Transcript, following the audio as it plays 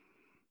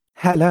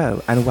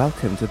Hello and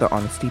welcome to the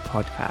Honesty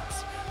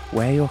Podcast.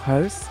 We're your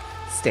hosts,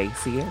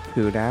 Stacey,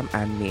 Poonam,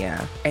 and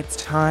Mia. It's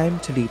time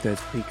to leave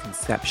those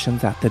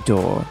preconceptions at the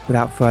door.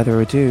 Without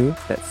further ado,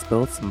 let's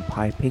spill some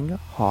piping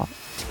hot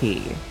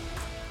tea.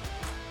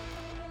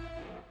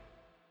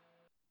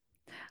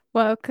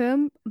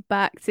 Welcome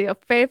back to your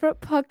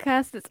favorite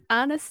podcast. It's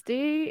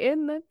Honesty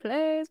in the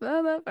place,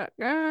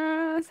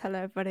 motherfuckers. Hello,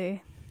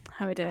 everybody.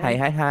 How are we doing?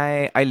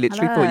 Hi. I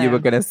literally thought you were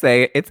going to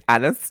say it's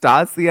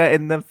Anastasia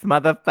in this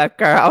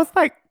motherfucker. I was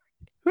like,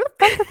 who the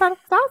fuck is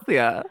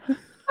Anastasia?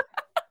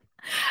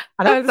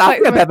 Anastasia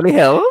like Beverly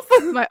Hills?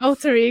 My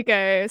alter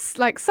ego is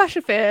like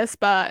Sasha Fierce,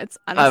 but it's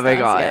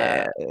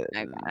Anastasia. Oh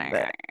my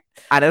god.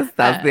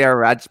 Anastasia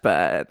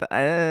Rajput.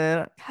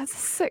 Has a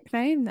sick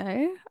name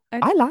though.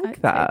 I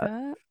like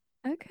that.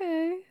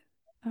 Okay.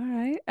 All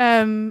right.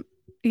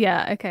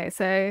 Yeah, okay,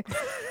 so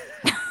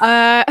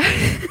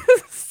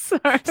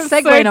sorry,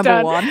 segue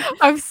number one.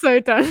 I'm so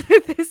done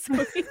with this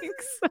week.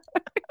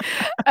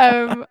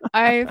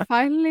 I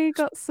finally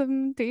got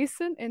some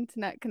decent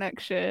internet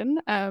connection.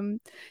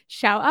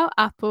 Shout out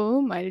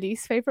Apple, my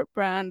least favorite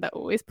brand that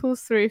always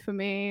pulls through for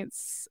me.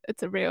 It's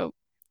a real,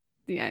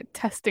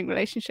 testing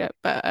relationship.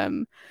 But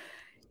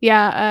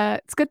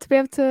it's good to be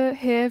able to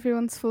hear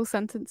everyone's full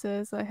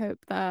sentences. I hope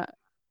that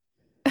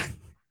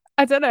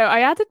I don't know.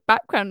 I added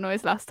background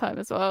noise last time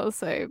as well,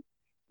 so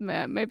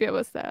maybe I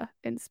was there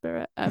in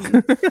spirit.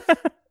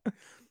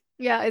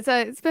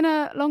 It's been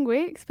a long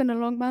week. It's been a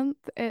long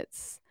month.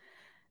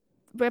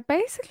 We're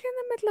basically in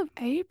the middle of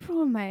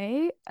April,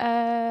 May.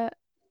 I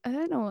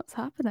don't know what's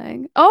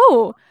happening.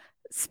 Oh,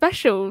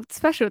 special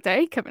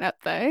day coming up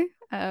though.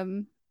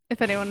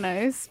 If anyone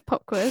knows,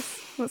 pop quiz.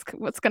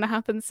 What's gonna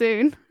happen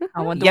soon?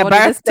 I wonder what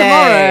it is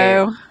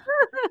tomorrow.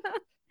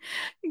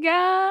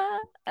 Yeah.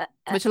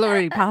 Which will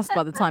already pass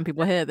by the time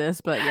people hear this,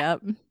 but yep.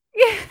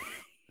 Yeah.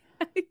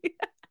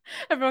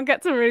 Everyone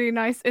gets a really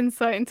nice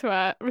insight into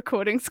our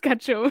recording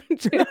schedule,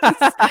 which is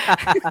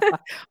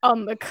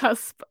on the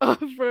cusp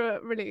of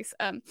release.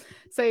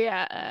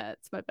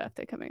 It's my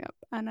birthday coming up,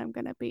 and I'm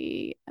gonna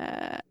be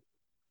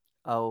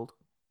old.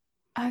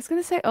 I was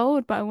gonna say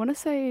old, but I don't want to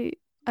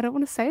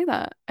say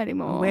that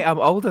anymore. Wait, I'm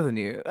older than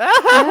you.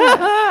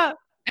 Yeah.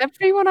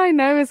 Everyone I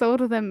know is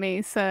older than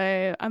me,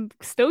 so I'm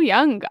still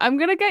young. I'm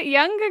gonna get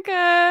younger,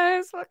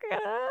 guys. I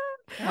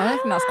don't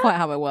think that's quite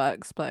how it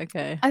works, but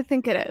okay. I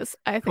think it is.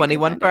 I think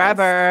 21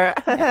 forever.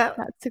 Yeah,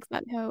 that's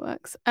exactly how it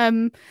works.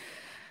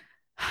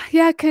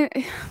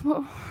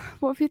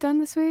 What have you done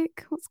this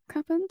week? What's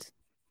happened?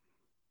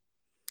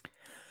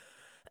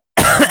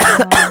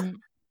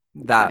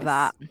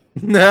 That.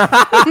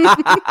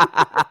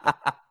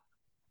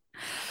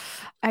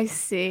 I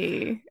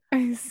see.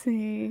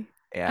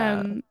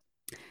 Yeah.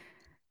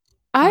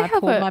 I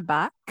pulled my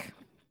back.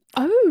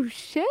 Oh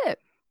shit.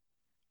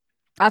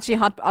 Actually,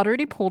 I'd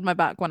already pulled my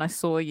back when I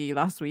saw you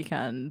last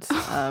weekend.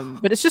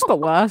 But it's just got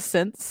worse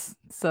since.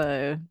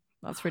 So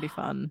that's really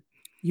fun.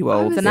 You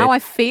old. So now I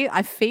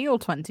feel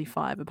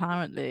 25.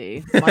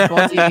 Apparently,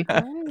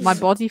 my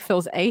body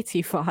feels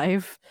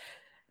 85.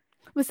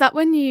 Was that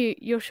when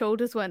your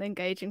shoulders weren't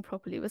engaging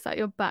properly? Was that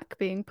your back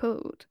being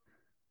pulled?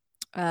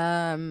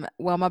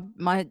 Well,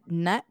 my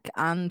neck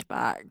and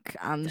back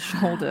and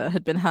shoulder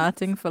had been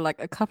hurting for like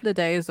a couple of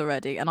days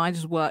already, and I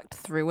just worked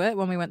through it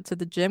when we went to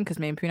the gym, because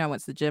me and Puna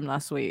went to the gym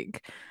last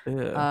week.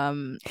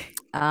 And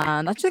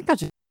I think I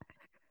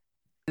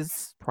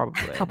just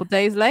probably a couple of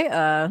days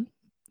later,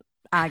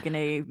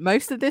 agony.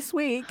 Most of this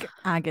week,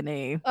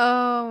 agony.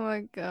 Oh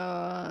my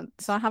god.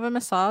 So I have a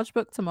massage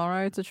booked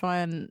tomorrow to try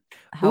and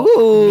help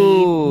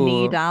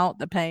knead out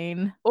the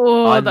pain.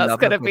 Oh, that's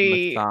gonna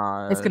be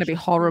it's gonna be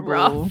horrible.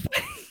 Rough.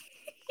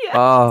 Yeah.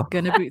 Oh,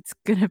 it's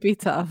gonna be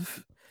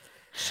tough.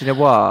 You know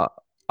what?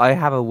 I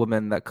have a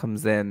woman that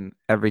comes in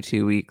every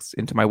 2 weeks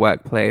into my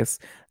workplace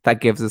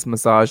that gives us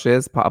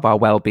massages, part of our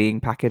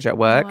well-being package at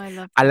work.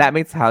 And let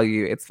me tell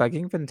you, it's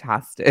fucking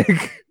fantastic.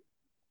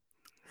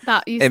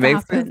 That used it to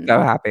makes happen. me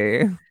so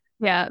happy.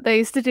 Yeah, they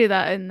used to do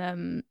that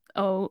in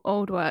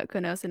old work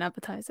when I was in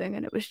advertising,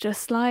 and it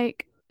was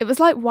like,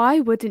 why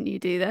wouldn't you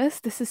do this?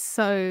 This is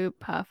so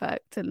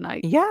perfect. And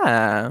like,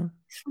 yeah,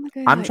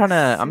 I'm trying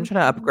to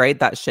upgrade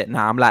that shit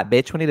now. I'm like,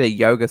 bitch, we need a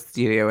yoga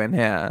studio in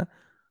here.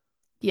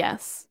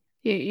 Yes,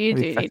 you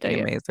do need a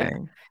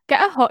amazing.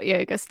 Get a hot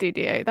yoga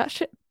studio. That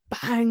shit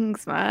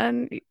bangs,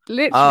 man.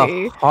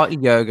 Literally. Oh,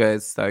 hot yoga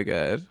is so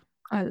good.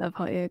 I love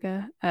hot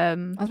yoga.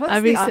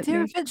 The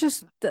idea of it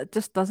just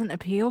doesn't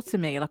appeal to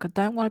me. Like, I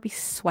don't want to be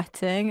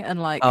sweating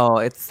and like. Oh,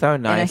 it's so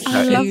nice. In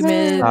a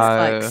humid,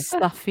 like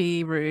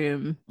stuffy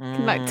room.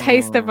 Like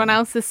taste everyone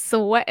else's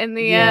sweat in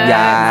the air.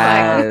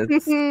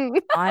 Yes.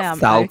 I am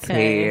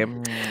salty. Okay.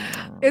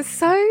 It's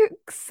so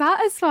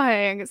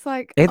satisfying. It's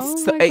like, it's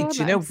oh my God, do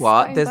you know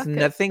what? There's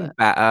nothing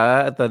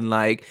better than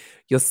like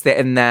you're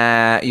sitting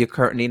there, you're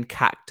currently in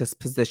cactus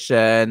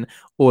position,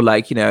 or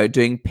like,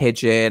 doing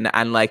pigeon,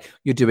 and like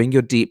you're doing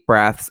your deep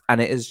breaths, and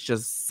it is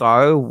just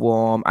so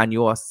warm, and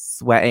you are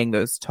sweating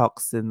those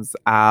toxins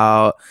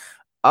out.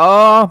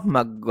 Oh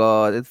my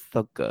God, it's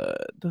so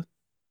good.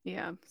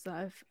 Yeah,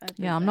 so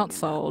I'm not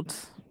sold.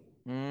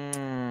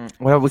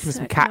 Well, we can do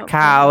some cat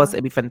cows.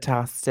 It'd be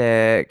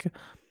fantastic.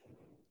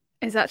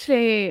 It's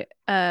actually,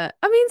 I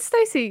mean,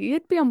 Stacey,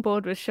 you'd be on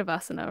board with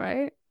Shavasana,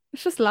 right?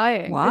 It's just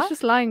lying. What? It's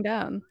just lying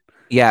down.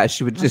 Yeah,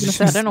 she would I was just.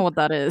 gonna say, I don't know what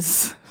that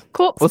is.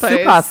 Corpse Or pose.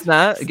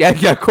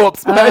 Sukhasana. Yeah,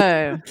 corpse pose.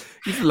 Oh,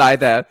 You just lie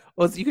there.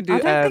 Or you can do. I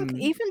don't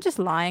think even just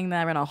lying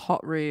there in a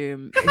hot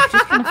room is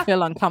just gonna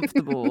feel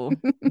uncomfortable.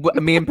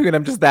 Me and Poon,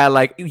 I'm just there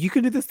like, you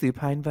can do the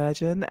supine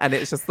version. And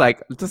it's just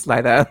like, just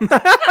lie there.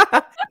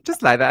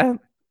 Just lie there.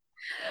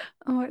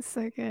 Oh, it's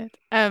so good.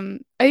 Are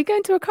you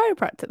going to a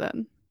chiropractor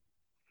then?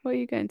 What are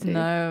you going to?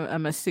 No, a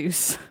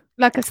masseuse.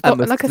 Like a spot,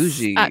 like a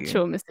masseusi.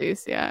 actual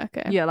masseuse. Yeah,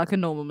 okay. Yeah, like a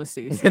normal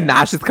masseuse. And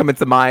Nash is coming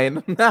to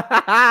mine.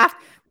 I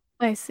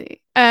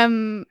see.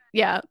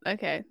 Yeah,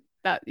 okay.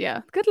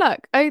 Yeah. Good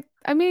luck. I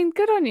mean,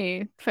 good on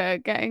you for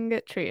getting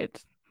it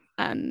treated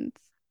and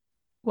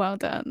well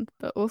done.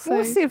 But also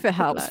We'll see if it good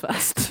helps luck.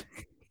 first.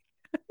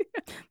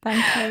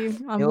 Thank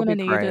you. I'm It'll gonna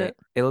be need great. it.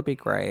 It'll be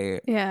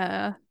great.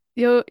 Yeah.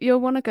 You'll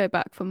want to go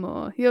back for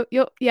more.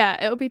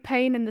 Yeah, it'll be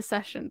pain in the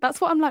session. That's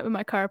what I'm like with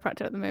my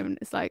chiropractor at the moment.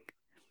 It's like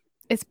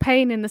it's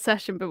pain in the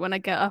session, but when I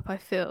get up I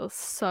feel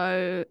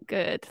so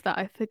good that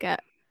I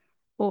forget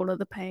all of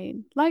the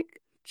pain.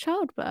 Like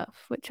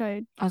childbirth, which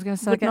I was gonna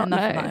say I would get not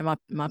enough of know. that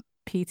in my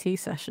PT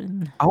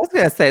session. I was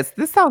gonna say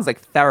this sounds like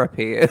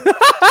therapy.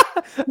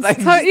 Like,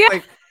 So, just yeah.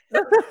 like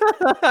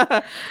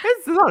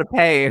it's a lot of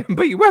pain,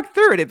 but you work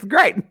through it. It's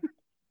great.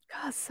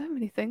 God, so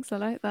many things are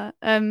like that.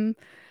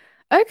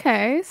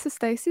 Okay, so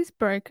Stacey's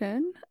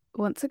broken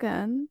once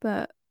again,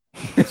 but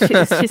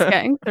she's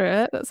getting through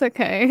it. That's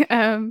okay.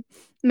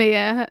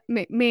 Mia,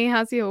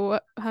 how's your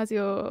week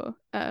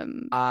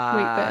been?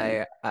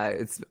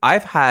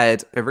 I've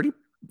had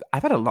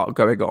a lot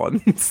going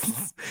on.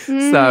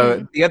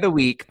 So the other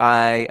week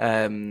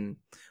I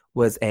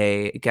was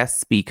a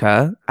guest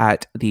speaker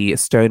at the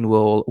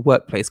Stonewall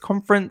Workplace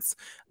Conference,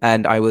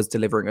 and I was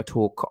delivering a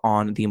talk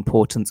on the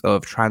importance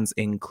of trans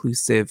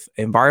inclusive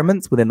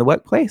environments within the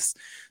workplace.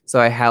 So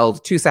I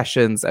held 2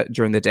 sessions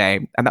during the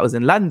day, and that was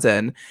in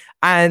London.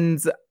 And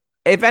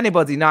if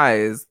anybody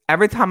knows,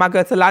 every time I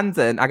go to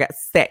London, I get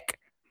sick.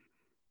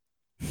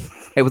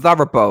 It was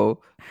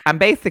horrible. And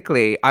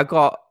basically, I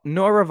got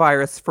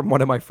norovirus from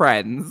one of my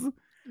friends.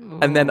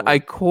 And then I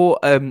caught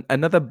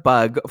another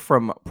bug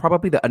from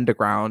probably the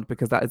underground,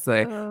 because that is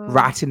a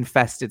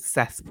rat-infested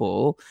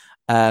cesspool.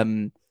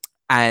 And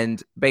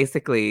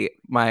basically,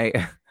 I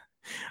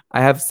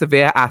have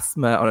severe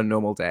asthma on a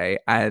normal day,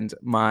 and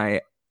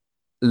my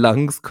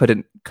lungs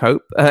couldn't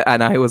cope,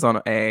 and I was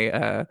then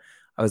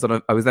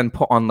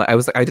put on I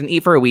didn't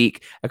eat for a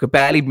week. I could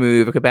barely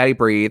move. I could barely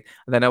breathe.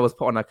 And then I was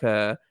put on like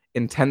a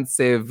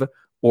intensive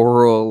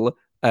oral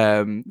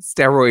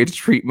steroid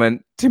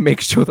treatment to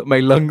make sure that my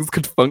lungs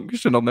could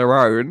function on their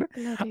own.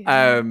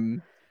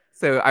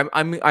 So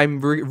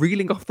I'm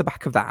reeling off the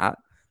back of that.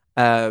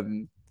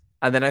 And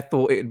then I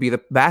thought it would be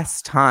the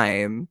best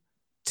time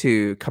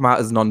to come out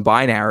as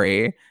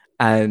non-binary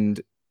and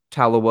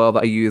tell the world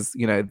that I use,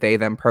 they,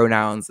 them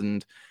pronouns,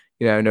 and,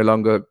 no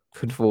longer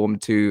conform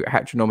to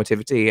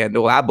heteronormativity and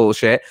all that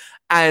bullshit.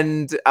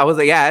 And I was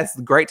like, yeah, it's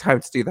a great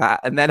time to do that.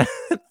 And then,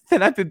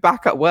 then I've been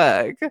back at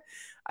work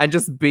and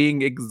just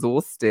being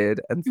exhausted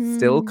and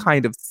still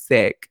kind of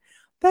sick.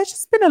 There's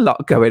just been a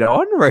lot going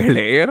on,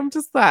 really. And I'm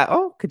just like,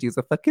 could use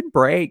a fucking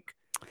break.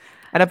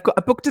 And I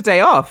booked a day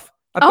off.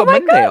 I've got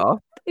Monday off.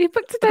 You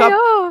booked a day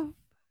off.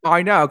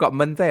 I know, I got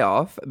Monday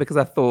off because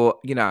I thought,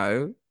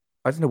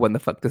 I don't know when the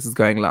fuck this is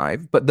going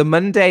live, but the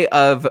Monday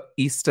of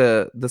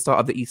Easter, the start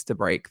of the Easter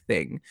break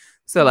thing.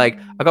 So I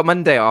got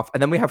Monday off,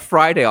 and then we have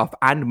Friday off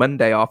and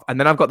Monday off, and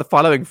then I've got the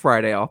following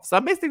Friday off. So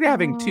I'm basically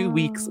having 2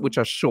 weeks, which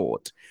are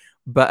short.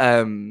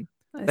 But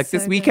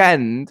this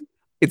weekend,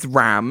 it's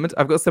rammed.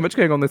 I've got so much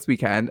going on this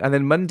weekend, and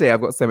then Monday I've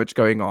got so much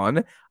going on.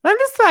 And I'm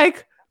just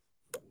like,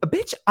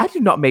 bitch, I do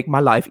not make my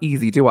life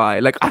easy, do I?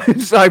 Like,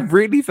 I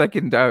really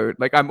fucking don't.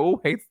 Like, I'm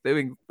always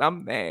doing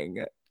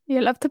something.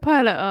 You love to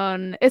pile it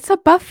on. It's a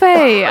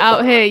buffet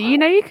out here. You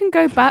can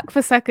go back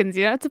for seconds.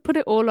 You don't have to put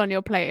it all on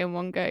your plate in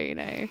one go,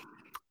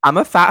 I'm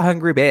a fat,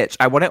 hungry bitch.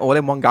 I want it all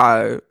in one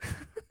go.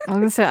 I was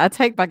gonna say, I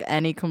take back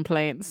any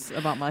complaints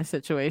about my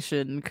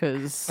situation,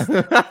 because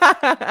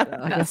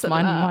I guess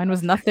mine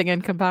was nothing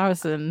in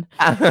comparison.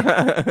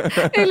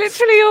 It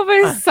literally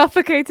almost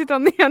suffocated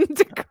on the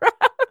underground.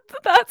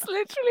 That's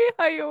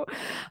literally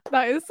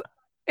that is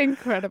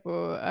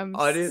incredible. I'm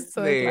honestly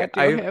so glad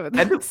you're here with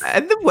us.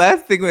 And the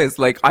worst thing was,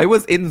 I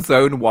was in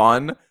zone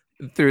 1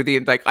 through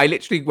I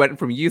literally went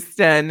from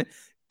Euston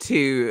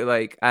to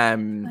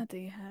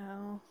Bloody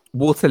hell.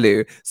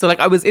 Waterloo. So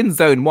I was in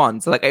zone 1,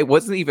 so it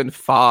wasn't even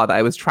far that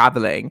I was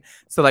traveling.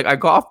 So I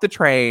got off the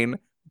train,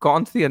 got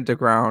onto the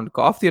underground,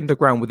 got off the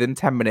underground within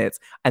 10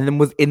 minutes, and then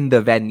was in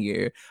the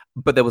venue.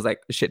 But there was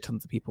shit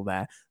tons of people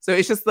there. So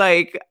it's just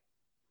I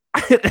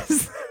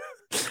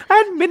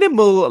had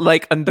minimal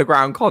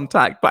underground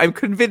contact, but I'm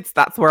convinced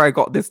that's where I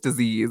got this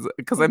disease,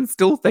 because I'm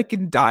still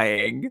fucking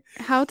dying.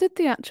 How did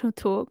the actual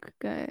talk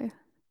go?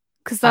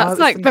 Because that's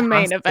the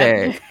main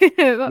event.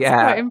 That's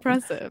quite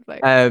impressive.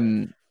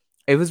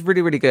 It was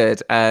really, really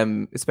good.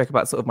 It spoke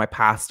about sort of my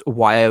past,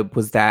 why I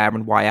was there,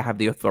 and why I have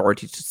the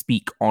authority to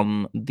speak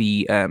on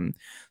the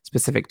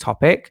specific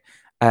topic.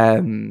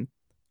 And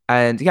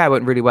yeah, it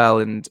went really well.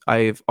 And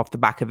I've, off the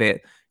back of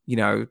it,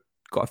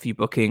 got a few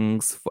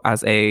bookings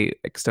as a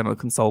external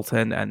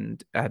consultant,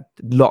 and had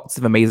lots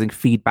of amazing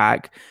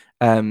feedback.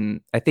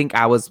 I think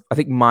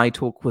my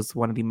talk was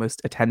one of the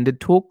most attended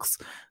talks,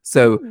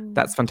 so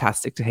that's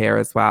fantastic to hear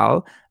as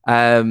well.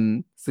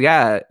 So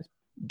yeah,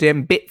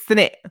 doing bits in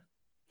it.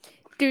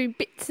 Doing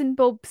bits and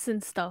bobs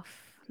and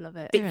stuff. Love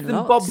it. Bits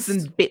and bobs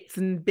and bits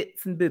and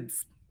bits and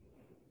bibs.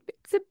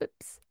 Bits and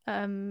bibs.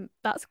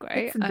 That's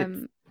great.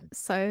 I'm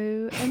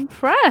so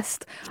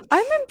impressed.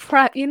 I'm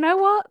impressed. You know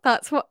what?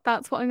 That's what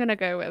I'm gonna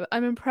go with.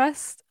 I'm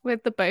impressed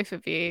with the both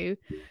of you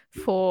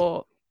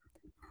for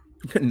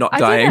not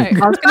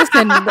dying. I was gonna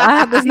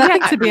say there's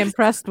nothing to be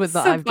impressed with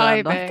that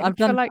surviving. I've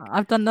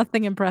done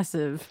nothing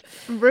impressive.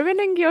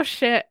 Ruining your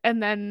shit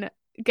and then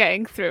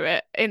getting through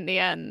it in the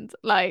end.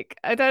 Like,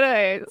 I don't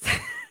know. It's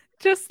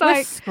just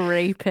like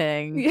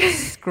scraping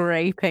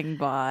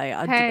by.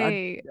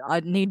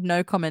 I need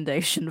no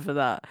commendation for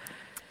that.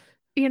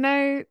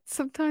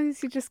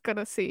 Sometimes you just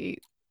gotta see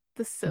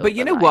the silver But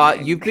you know lining.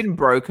 what? You've been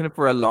broken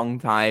for a long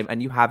time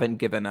and you haven't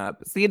given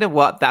up. So you know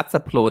what? That's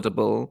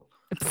applaudable.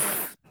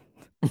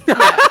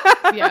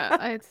 yeah,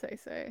 I'd say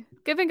so.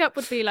 Giving up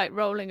would be like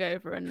rolling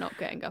over and not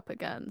getting up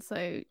again.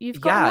 So you've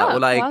got or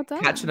like well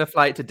done. catching a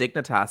flight to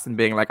Dignitas and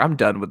being like, I'm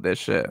done with this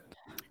shit.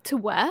 To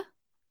where?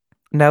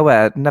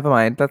 Nowhere. Never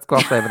mind. Let's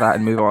gloss over that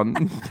and move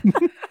on.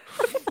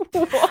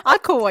 I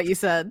call what you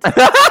said.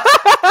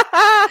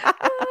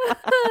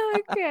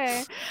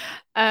 Okay.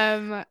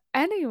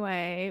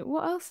 Anyway,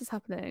 what else is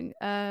happening?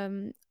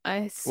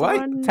 I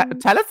saw.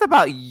 Tell us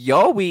about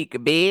your week,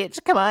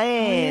 bitch. Come on. Oh,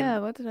 yeah.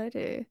 What did I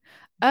do?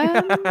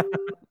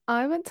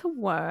 I went to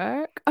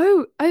work.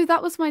 Oh,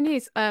 that was my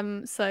news.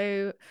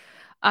 So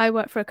I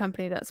work for a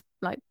company that's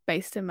like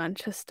based in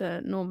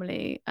Manchester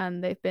normally,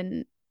 and they've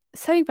been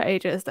saying for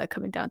ages they're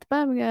coming down to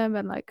Birmingham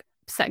and like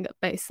setting up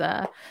base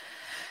there.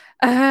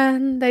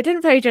 And they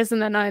didn't for ages,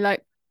 and then I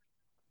like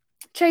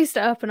chased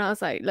it up and I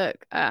was like,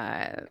 look,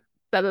 blah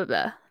blah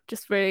blah.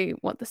 Just really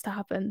want this to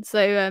happen.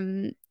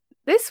 So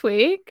this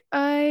week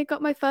I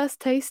got my first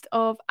taste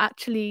of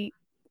actually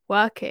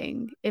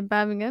working in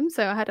Birmingham.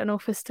 So I had an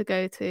office to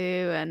go to,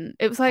 and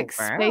it was like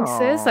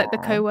spaces, like the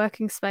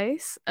co-working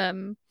space.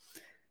 And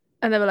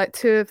there were like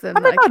two of them.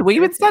 Oh my god, were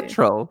you in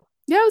Central?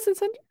 Yeah, I was in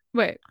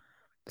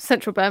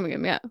Central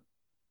Birmingham, yeah.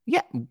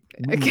 Yeah.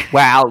 Okay.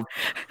 Wow.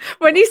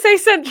 When you say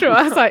Central,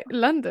 I was like,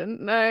 London?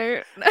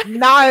 No.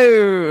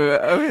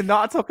 No. We're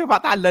not talking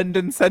about that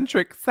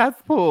London-centric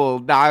cesspool.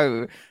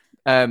 No.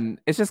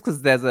 It's just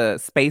because there's a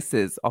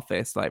Spaces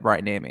office like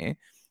right near me.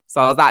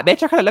 So I was like,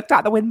 bitch, I could have looked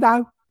out the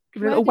window.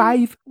 Give a little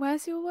wave.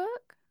 Where's your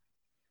work?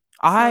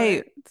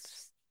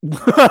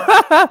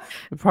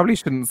 We probably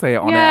shouldn't say it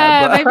on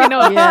air. But... maybe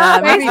not. Yeah,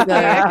 maybe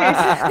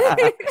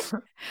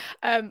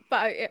not.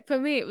 But for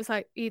me, it was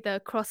like either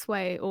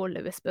Crossway or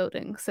Lewis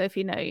Building. So if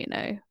you know, you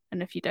know,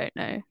 and if you don't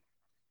know,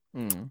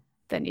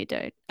 then you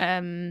don't.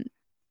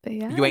 But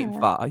yeah, you ain't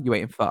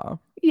far.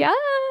 Yeah,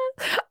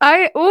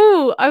 I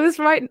was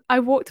right. I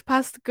walked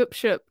past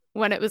Gupshup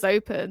when it was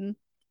open.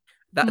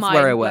 That's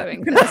where I work.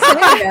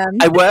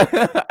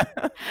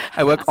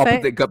 I work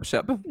opposite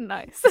Gupshup.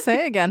 Nice.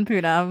 Say it again,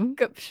 Poonam.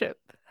 Gupshup.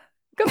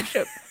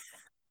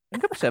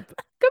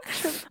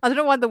 I don't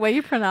know why the way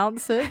you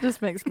pronounce it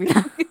just makes me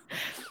laugh.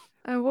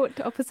 I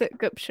walked opposite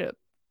Gupshup.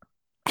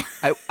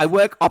 I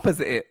work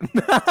opposite it.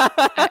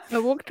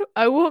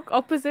 I walk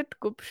opposite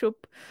Gupshup.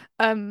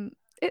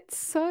 It's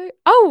so.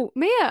 Oh,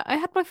 Mia! I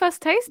had my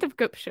first taste of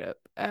Gupshup.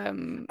 Oh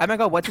my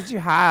god! What did you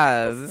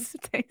have?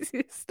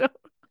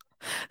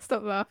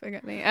 Stop laughing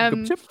at me.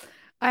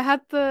 I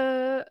had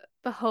the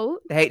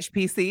Hulk. The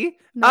HPC.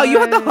 No, oh, you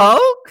had the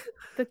Hulk.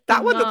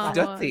 That one looks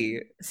Nah. dirty.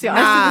 See, I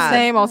did the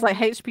same. I was like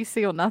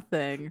HPC or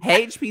nothing.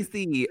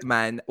 HPC,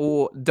 man.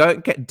 Or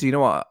do you know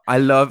what?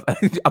 I'm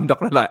not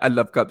gonna lie. I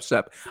love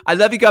Gupshup. I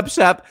love you,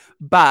 Gupshup.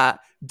 But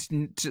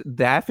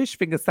their fish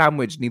finger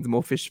sandwich needs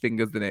more fish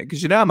fingers in it.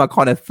 Because I'm a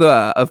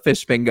connoisseur of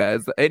fish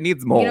fingers. It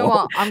needs more. You know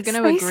what? I'm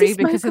gonna agree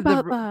because of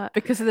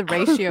the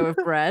ratio of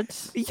bread.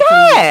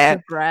 Yeah,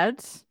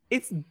 bread.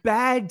 It's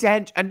bare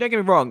dench, and don't get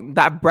me wrong,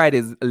 that bread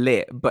is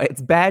lit, but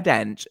it's bare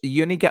dench.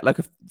 You only get like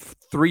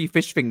 3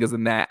 fish fingers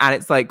in there, and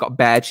it's like got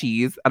bare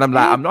cheese. And I'm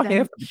like, I'm not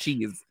here for the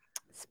cheese.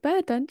 It's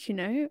bare dench, you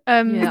know.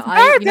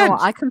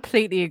 I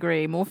completely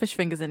agree. More fish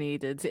fingers are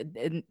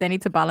needed. They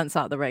need to balance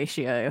out the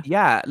ratio.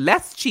 Yeah,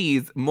 less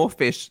cheese, more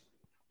fish.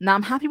 Now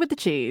I'm happy with the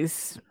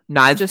cheese.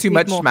 Nah, it's just too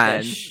much,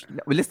 man. Fish.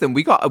 Listen,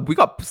 we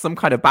got some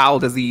kind of bowel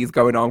disease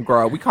going on,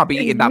 girl. We can't be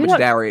eating that much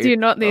dairy. Do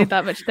not need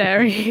that much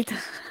dairy.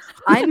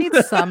 I need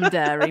some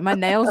dairy. My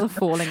nails are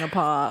falling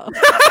apart.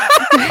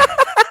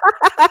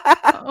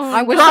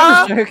 I wish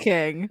I was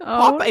joking.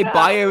 Pop a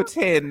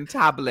biotin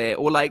tablet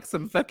or like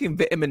some fucking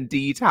vitamin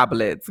D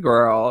tablets,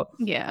 girl.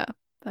 Yeah,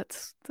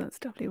 that's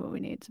definitely what we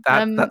need.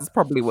 That's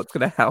probably what's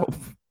gonna help.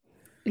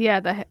 Yeah,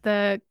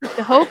 the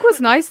Hulk was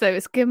nice though.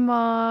 It's given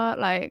more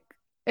like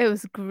It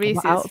was greasy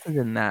What as else is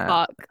in there?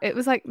 fuck. It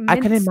was like I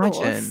can mint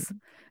imagine. sauce.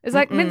 It was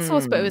like mint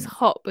sauce, but it was Mm-mm.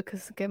 hot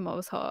because Gimmer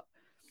was hot.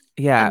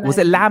 Yeah. And Was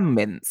it then lamb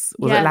mince?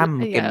 Was it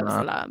lamb yeah, it was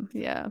gimmer? lamb.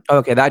 Yeah. Oh,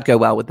 okay, that'd go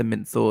well with the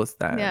mint sauce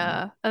then.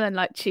 Yeah. And then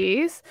like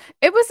cheese.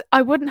 It was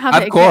I wouldn't have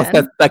Of it course,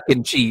 there's again.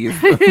 fucking cheese.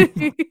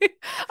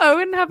 I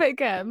wouldn't have it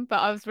again, but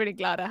I was really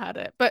glad I had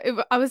it. But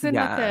I was in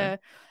like Yeah.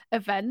 a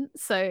event,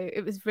 so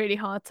it was really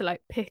hard to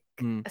like pick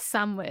Mm, a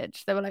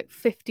sandwich. There were like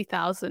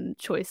 50,000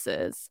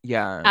 choices,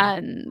 yeah.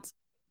 and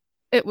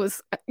it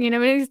was,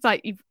 it's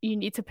like you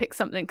need to pick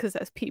something because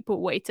there's people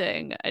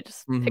waiting. I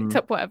just picked Mhm.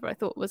 up whatever I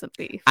thought wasn't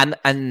beef. And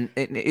I'm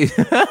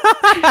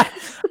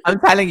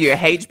telling you,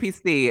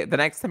 HPC, the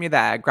next time you're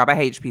there, grab a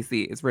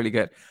HPC. It's really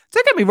good.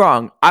 Don't get me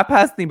wrong. I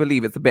personally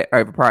believe it's a bit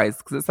overpriced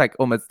because it's like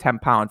almost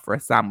 £10 for a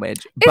sandwich.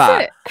 Is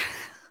But it?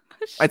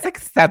 it's like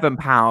 £7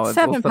 or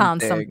 £7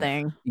 something.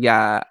 something.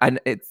 Yeah. And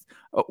it's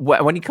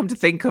when you come to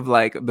think of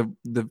like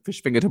the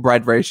fish finger to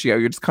bread ratio,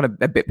 you're just kind of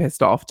a bit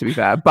pissed off, to be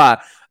fair.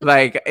 But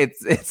like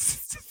it's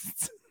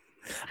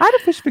I had a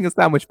fish finger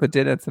sandwich for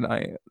dinner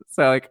tonight.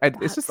 So like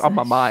it's just That's on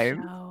my a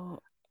mind.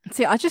 shout.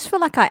 See, I just feel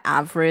like I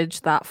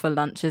average that for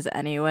lunches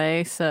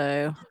anyway,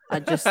 so I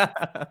don't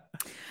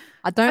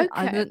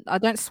Okay. I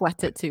don't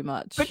sweat it too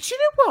much. But you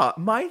know what?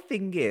 My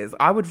thing is,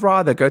 I would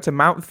rather go to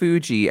Mount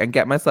Fuji and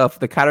get myself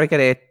the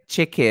karikare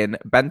chicken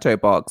bento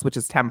box, which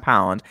is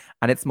 £10,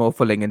 and it's more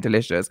filling and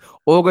delicious,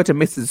 or go to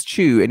Mrs.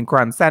 Chu in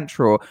Grand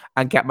Central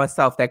and get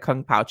myself their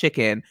kung pao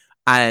chicken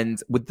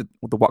and with the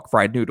wok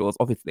fried noodles,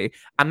 obviously,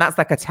 and that's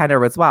like a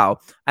tenner as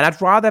well. And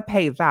I'd rather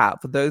pay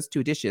that for those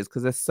two dishes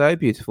because they're so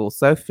beautiful,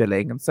 so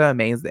filling, and so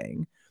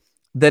amazing,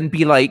 than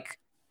be like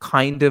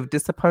kind of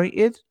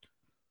disappointed.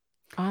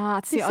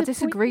 See, I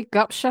disagree.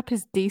 Gup Shop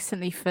is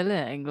decently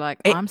filling. Like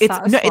I'm It's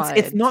no, satisfied.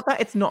 it's not that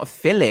it's not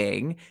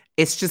filling.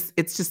 It's just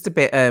a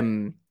bit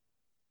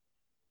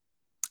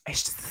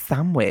it's just a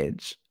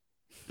sandwich.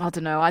 I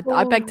don't know.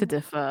 I beg to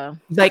differ.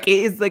 Like it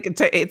is like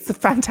it's a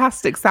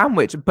fantastic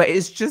sandwich, but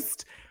it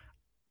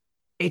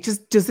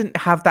just doesn't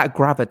have that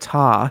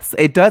gravitas.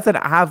 It doesn't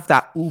have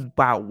that ooh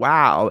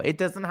wow. It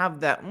doesn't have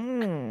that Do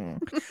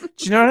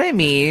you know what I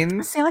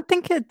mean? See, I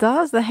think it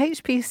does. The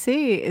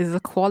HPC is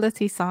a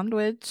quality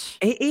sandwich.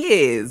 It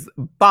is,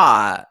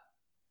 but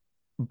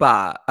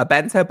a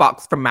bento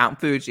box from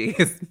Mount Fuji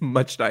is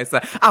much nicer.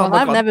 Oh Well, my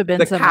I've God, never been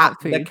the to cat,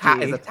 Mount the cat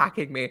is Fuji.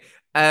 attacking me.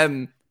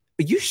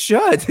 You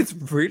should. It's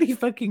really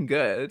fucking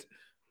good.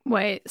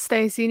 Wait,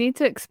 Stacey, you need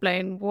to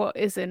explain what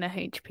is in a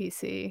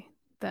HPC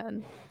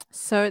then.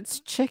 So it's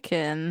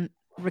chicken,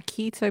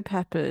 rikito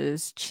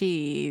peppers,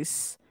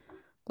 cheese,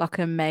 like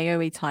a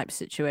mayo-y type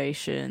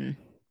situation.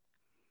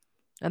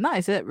 And that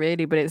is it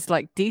really, but it's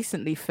like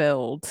decently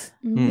filled.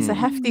 It's a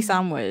hefty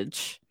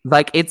sandwich.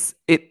 Like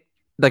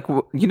like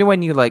you know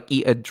when you like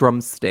eat a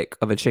drumstick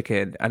of a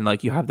chicken and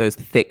like you have those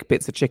thick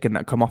bits of chicken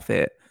that come off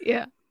it.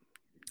 Yeah.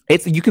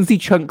 You can see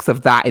chunks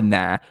of that in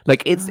there.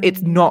 Like it's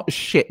not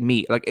shit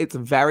meat. Like it's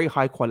very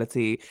high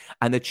quality,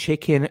 and the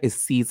chicken is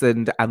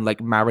seasoned and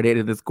like marinated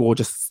in this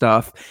gorgeous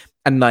stuff.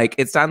 And like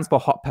it stands for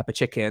hot pepper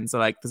chicken, so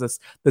like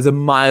there's a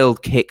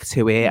mild kick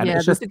to it, and Yeah,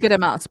 it's there's just a good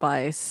amount of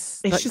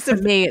spice. it's Like, just for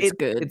me, it's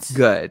good. It's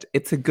good.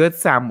 It's a good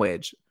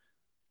sandwich.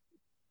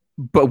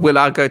 But will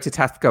I go to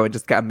Tesco and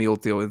just get a meal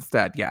deal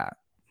instead? Yeah.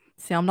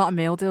 See, I'm not a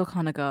meal deal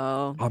kind of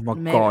girl. Oh my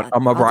Maybe- God,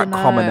 I'm a I right don't know.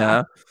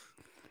 commoner.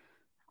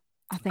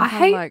 I think I I'm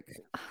hate- like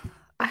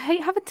I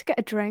hate having to get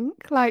a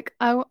drink. Like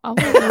I want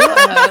water.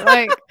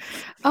 Like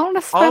I want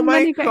to spend my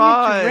money getting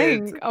God. a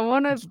drink. I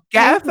want to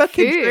Get a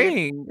fucking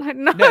drink. Like,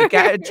 no. No,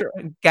 get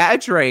a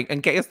drink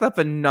and get yourself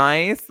a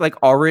nice like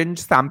orange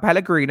San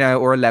Pellegrino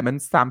or a lemon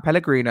San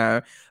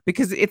Pellegrino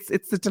because it's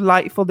a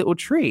delightful little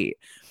treat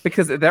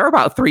because they're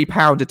about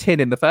 £3 a tin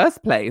in the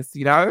first place,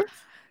 you know?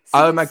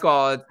 Oh my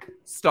God,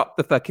 stop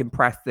the fucking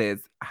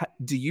presses.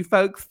 Do you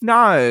folks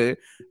know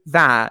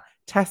that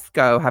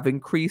Tesco have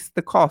increased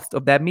the cost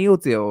of their meal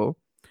deal?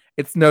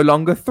 It's no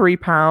longer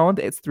 £3,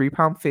 it's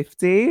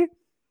 £3.50.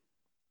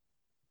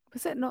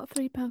 Was it not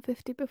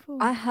 £3.50 before?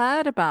 I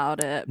heard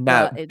about it,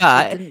 No, but it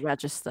but- didn't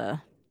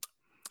register.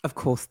 Of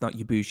course not,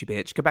 you bougie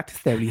bitch. Go back to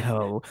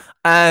Solihull.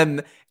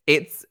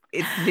 It's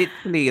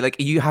literally like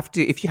you have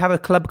to, if you have a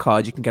club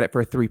card, you can get it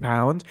for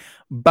 £3.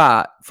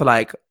 But for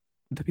like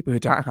the people who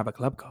don't have a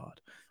club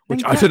card,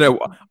 which I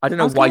don't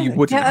know why you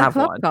wouldn't get a have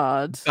club one.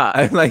 card.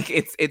 But like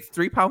it's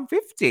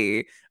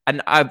 £3.50.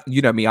 And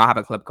you know me, I have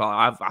a club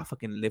card. I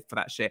fucking live for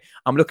that shit.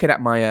 I'm looking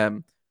at my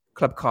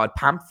club card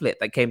pamphlet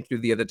that came through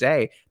the other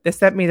day. They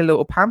sent me the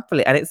little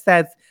pamphlet and it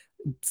says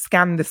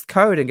scan this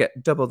code and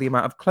get double the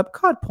amount of club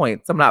card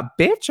points. I'm like,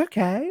 bitch,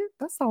 okay,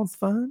 that sounds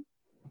fun.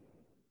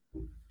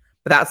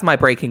 But that's my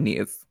breaking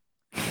news.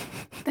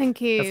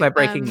 Thank you. That's my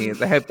breaking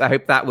news. I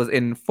hope that was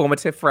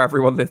informative for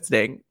everyone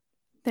listening.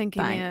 Thank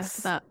you, Mia, Thanks.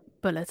 for that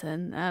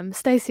bulletin.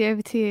 Stacey,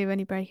 over to you.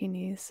 Any breaking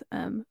news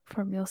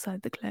from your side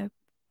of the globe?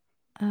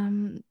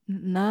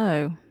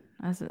 No,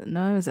 As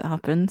it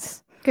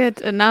happens.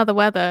 Good. And now the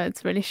weather,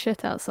 it's really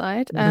shit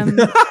outside.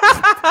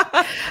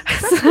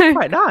 So,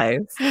 quite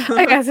nice.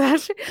 I guess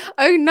actually.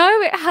 Oh no,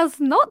 it has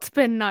not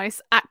been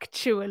nice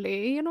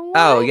actually. You know what?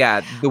 Oh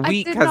yeah, the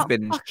week has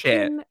been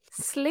shit.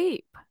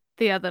 Sleep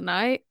the other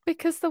night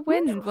because the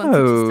wind wanted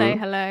to say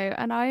hello,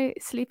 and I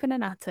sleep in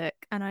an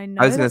attic, and I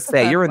know I was gonna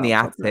say you're in the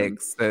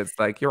attic, so it's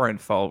like your own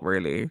fault,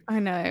 really. I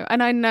know,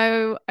 and I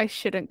know I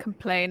shouldn't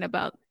complain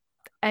about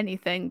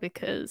anything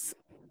because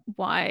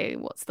why?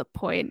 What's the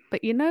point?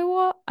 But you know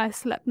what? I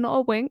slept not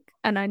a wink,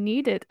 and I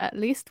needed at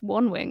least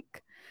one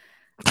wink.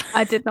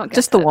 I did not get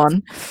just the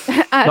one.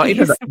 Not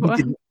even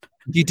one.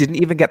 You didn't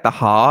even get the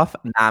half.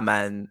 Nah,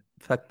 man,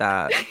 fuck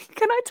that.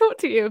 Can I talk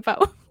to you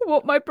about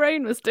what my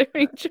brain was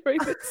doing during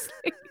the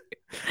sleep?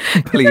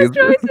 Please.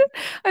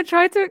 I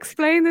tried to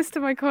explain this to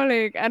my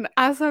colleague, and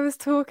as I was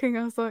talking,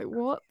 I was like,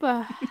 "What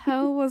the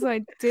hell was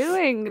I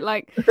doing?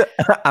 Like,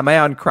 am I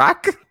on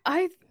crack?"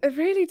 I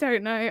really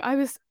don't know. I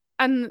was,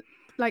 and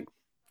like,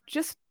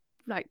 just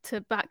like to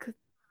back,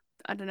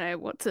 I don't know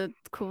what to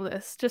call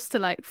this, just to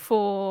like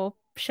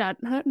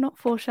not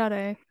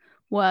foreshadow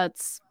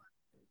words.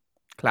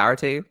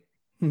 Clarity.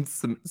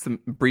 Some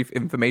brief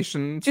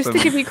information. Just to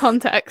give you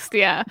context,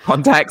 yeah.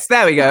 Context,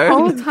 there we go. The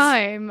whole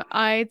time,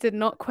 I did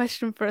not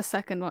question for a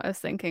second what I was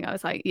thinking. I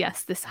was like,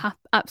 yes, this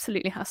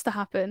absolutely has to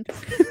happen.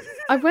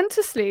 I went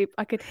to sleep,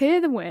 I could hear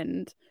the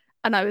wind,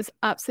 and I was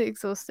absolutely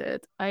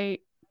exhausted. I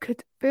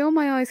could feel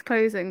my eyes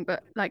closing,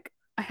 but like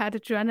I had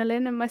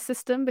adrenaline in my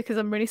system because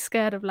I'm really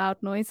scared of loud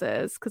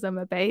noises because I'm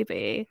a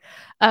baby.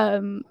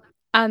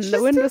 And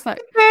the wind was like,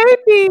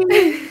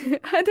 baby,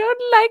 I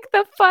don't like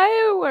the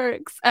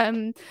fireworks.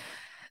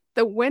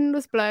 The wind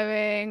was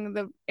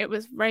blowing, it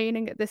was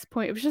raining at this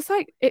point. It was just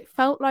like, it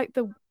felt like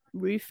the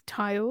roof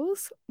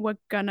tiles were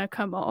gonna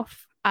come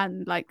off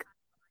and like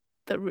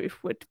the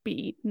roof would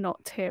be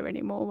not here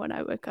anymore when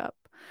I woke up.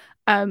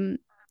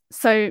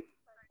 So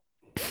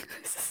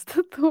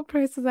the thought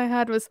process I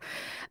had was,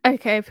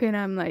 okay, Puna,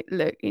 I'm like,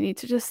 look, you need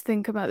to just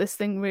think about this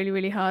thing really,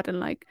 really hard,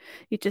 and like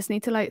you just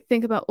need to like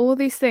think about all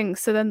these things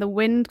so then the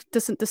wind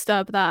doesn't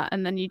disturb that,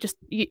 and then you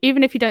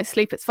even if you don't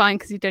sleep, it's fine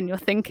because you've done your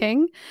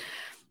thinking.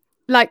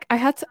 Like I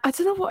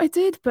don't know what I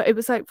did, but it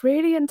was like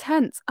really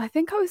intense. I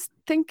think I was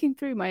thinking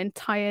through my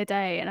entire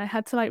day, and I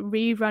had to like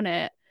rerun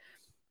it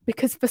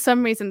because for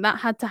some reason that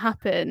had to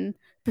happen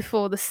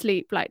before the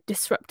sleep like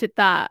disrupted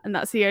that, and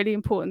that's the only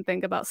important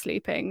thing about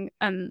sleeping.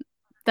 And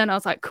then I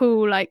was like,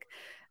 cool, like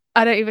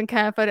I don't even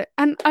care if I don't.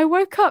 And I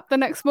woke up the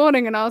next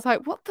morning and I was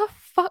like, what the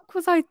fuck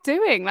was I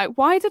doing? Like,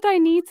 why did I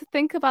need to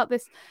think about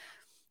this?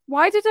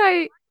 What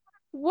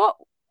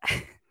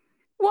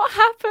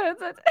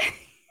happened?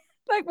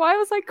 Like, why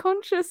was I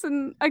conscious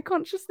and I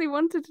consciously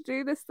wanted to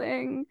do this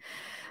thing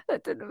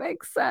that didn't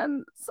make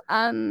sense?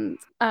 And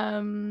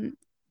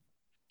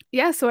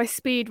yeah, so I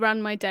speed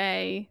ran my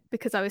day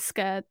because I was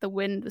scared the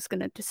wind was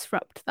going to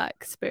disrupt that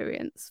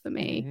experience for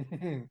me.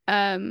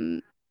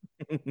 And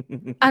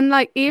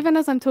like, even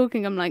as I'm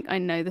talking, I'm like, I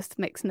know this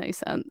makes no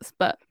sense,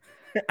 but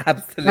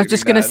absolutely. I was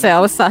just gonna say, I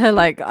was sat here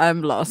like,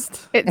 I'm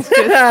lost. It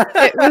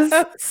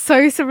was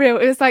so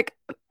surreal. It was like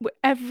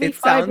every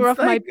fiber of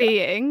my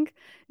being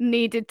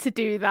needed to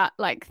do that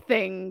like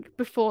thing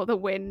before the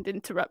wind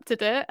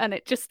interrupted it, and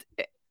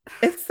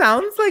it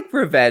sounds like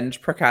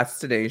revenge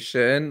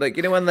procrastination. Like,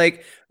 you know, when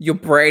like your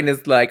brain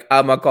is like,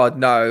 oh my god,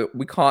 no,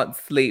 we can't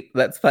sleep,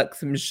 let's fuck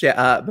some shit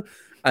up,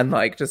 and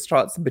like just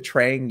starts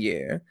betraying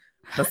you.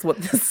 That's what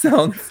this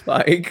sounds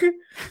like.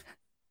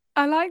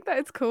 I like that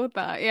it's called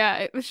that. Yeah,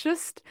 it was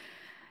just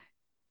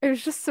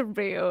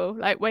surreal,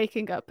 like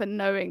waking up and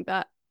knowing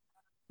that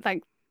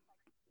like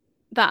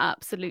that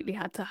absolutely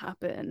had to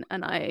happen.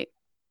 And I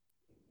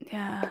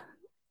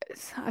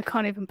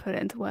can't even put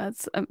it into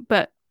words,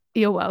 but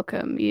you're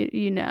welcome.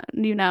 You now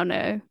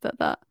know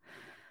that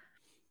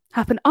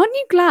happened. Aren't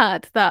you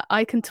glad that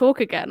I can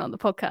talk again on the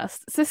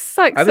podcast? It's just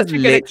like such a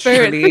good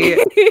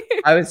experience.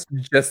 I was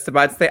just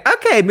about to say,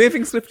 okay,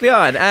 moving swiftly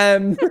on.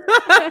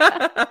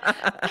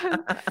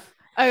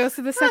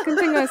 So the second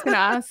thing I was going to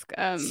ask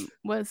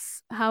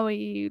was how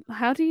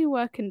do you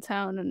work in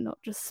town and not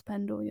just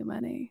spend all your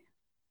money?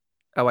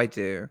 Oh, I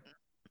do.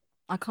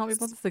 I can't be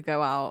bothered to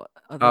go out.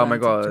 Oh my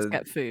god, just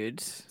get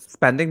food.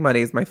 Spending money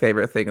is my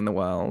favorite thing in the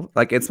world.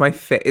 Like it's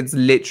it's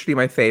literally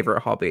my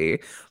favorite hobby.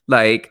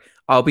 Like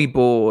I'll be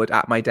bored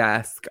at my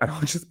desk and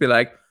I'll just be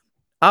like,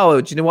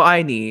 oh, do you know what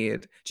I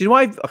need? Do you know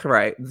what do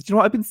you know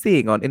what I've been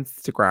seeing on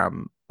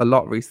Instagram a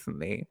lot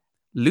recently?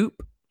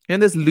 Loop. You know,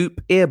 there's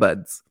Loop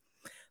earbuds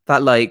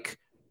that like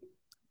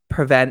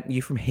prevent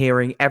you from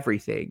hearing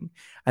everything,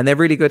 and they're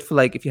really good for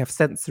like if you have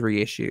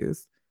sensory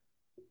issues.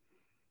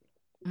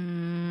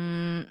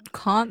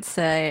 Can't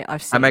say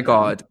I've seen. Oh my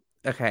god.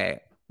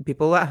 Okay,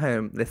 people at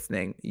home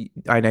listening,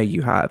 I know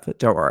you have.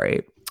 Don't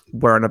worry,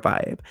 we're on a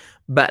vibe.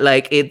 But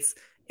like it's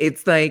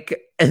like,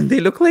 and they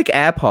look like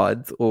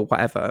AirPods or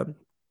whatever,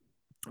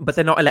 but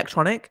they're not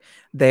electronic.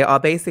 They are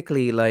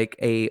basically like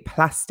a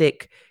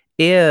plastic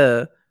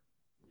ear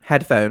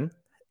headphone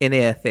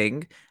in-ear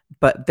thing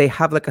but they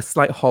have like a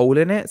slight hole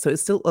in it, so it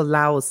still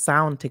allows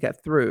sound to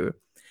get through,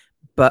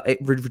 but it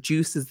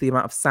reduces the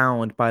amount of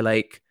sound by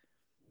like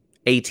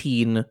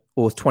 18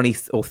 or 20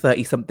 or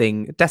 30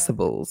 something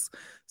decibels.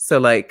 So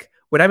like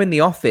when I'm in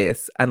the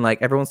office and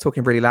like everyone's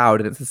talking really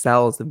loud and it's a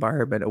sales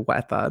environment or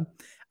whatever,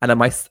 and I'm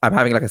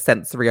having like a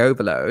sensory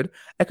overload,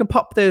 I can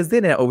pop those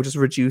in it or just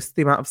reduce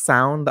the amount of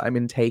sound that I'm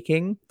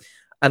intaking.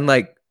 And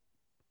like,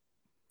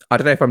 I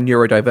don't know if I'm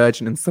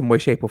neurodivergent in some way,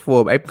 shape, or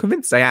form. I'm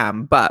convinced I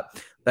am, but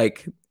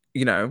like,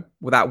 you know,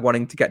 without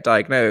wanting to get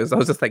diagnosed, I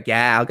was just like,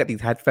 yeah, I'll get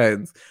these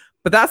headphones.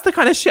 But that's the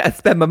kind of shit I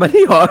spend my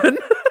money on.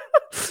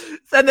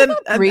 And then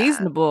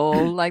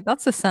reasonable, like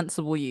that's a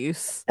sensible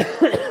use.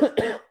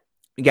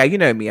 Yeah, you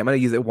know me, I'm gonna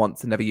use it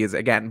once and never use it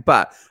again.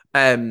 But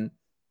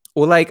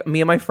or like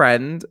me and my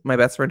friend, my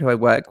best friend who I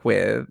work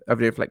with, I've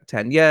been for like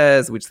 10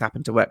 years, we just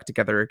happen to work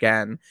together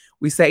again.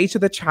 We set each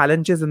other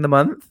challenges in the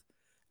month,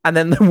 and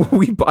then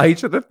we buy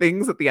each other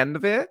things at the end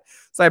of it.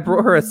 So I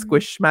brought her a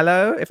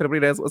Squishmallow, if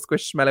anybody knows what a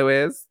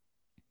Squishmallow is.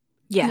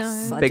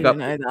 Yes, no. I do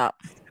know that.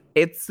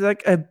 It's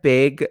like a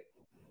big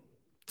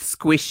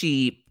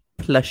squishy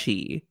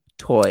plushie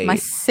toy. My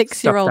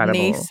 6-year-old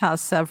niece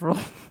has several.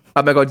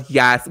 Oh my god,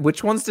 yes.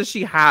 Which ones does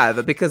she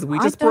have? Because we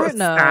just brought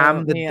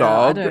Sam the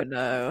dog. I don't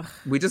know.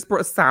 We just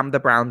brought Sam the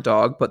brown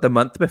dog, but the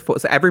month before,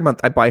 so every month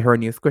I buy her a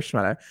new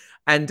Squishmallow.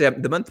 And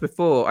the month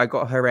before I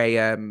got her a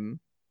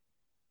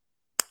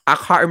I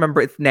can't remember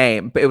its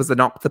name, but it was an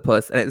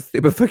octopus and it's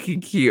super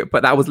fucking cute,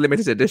 but that was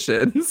limited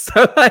edition.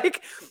 So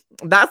like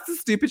that's the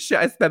stupid shit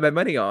I spend my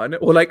money on.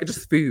 Or like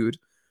just food.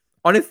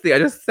 Honestly, I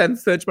just spend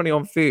so much money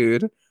on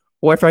food.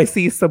 Or if I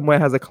see somewhere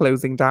has a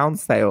closing down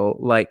sale,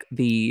 like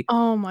the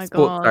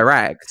Sports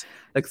Direct,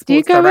 like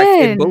Sports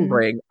Direct in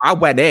Bullring, I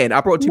went in.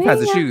 I brought 2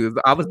 pairs of shoes.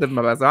 I was living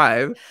my best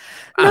life.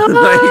 No.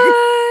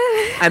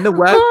 And the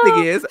worst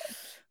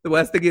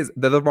thing is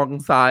they're the wrong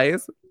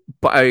size.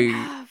 But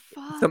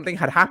something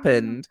had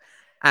happened,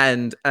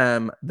 and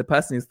the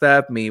person who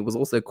served me was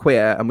also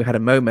queer, and we had a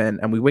moment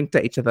and we winked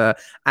at each other,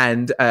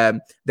 and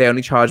they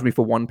only charged me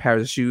for 1 pair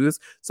of shoes,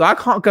 so I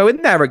can't go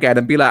in there again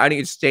and be like, I need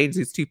to exchange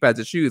these 2 pairs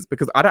of shoes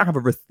because I don't have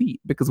a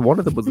receipt because one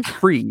of them was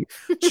free.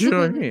 Do you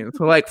know what I mean?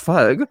 So like,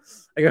 fuck,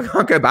 I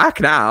can't go back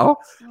now.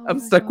 I'm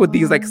stuck with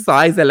these like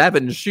size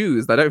 11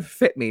 shoes that don't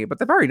fit me, but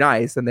they're very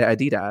nice and they're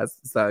Adidas,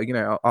 so you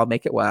know, I'll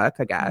make it work,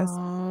 I guess.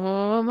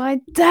 Oh my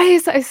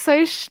days, that is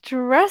so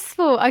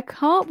stressful. I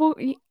can't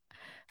walk.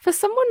 For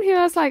someone who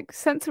has like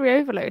sensory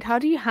overload, how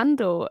do you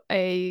handle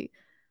a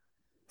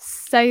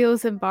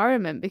sales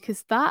environment?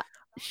 Because that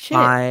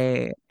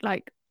shit,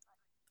 like,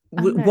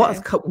 what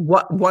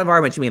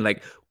environment do you mean?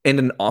 Like in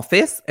an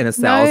office, in a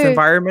sales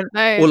environment,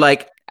 or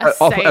like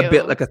a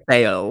bit like a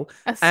sale?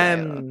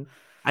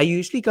 I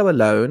usually go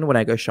alone when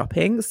I go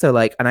shopping. So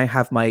like, and I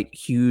have my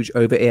huge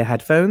over-ear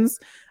headphones,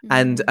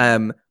 and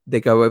they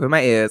go over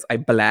my ears. I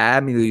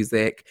blare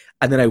music,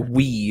 and then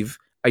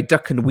I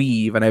duck and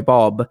weave, and I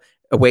bob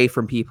away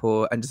from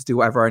people and just do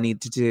whatever I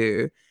need to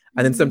do.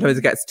 And then sometimes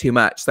it gets too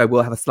much, so I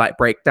will have a slight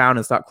breakdown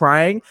and start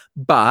crying,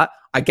 but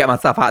I get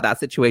myself out of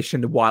that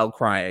situation while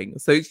crying.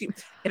 So if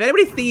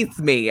anybody sees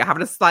me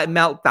having a slight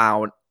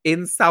meltdown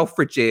in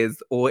Selfridges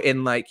or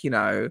in like, you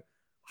know,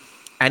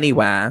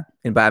 anywhere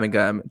in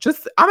Birmingham,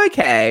 I'm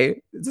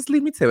okay. Just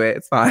leave me to it.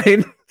 It's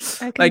fine.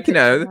 Like, you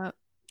know,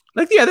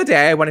 like the other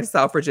day I went to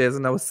Selfridges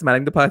and I was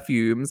smelling the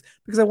perfumes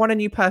because I want a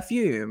new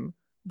perfume.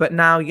 But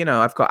now, you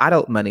know, I've got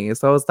adult money.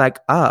 So I was like,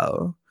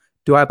 oh,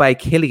 do I buy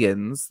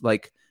Killian's,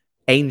 like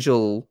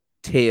Angel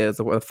Tears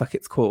or what the fuck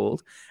it's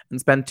called, and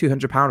spend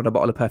 £200 on a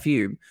bottle of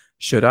perfume?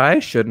 Should I?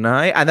 Shouldn't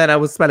I? And then I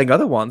was smelling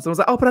other ones. And I was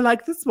like, oh, but I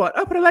like this one.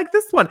 Oh, but I like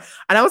this one.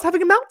 And I was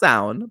having a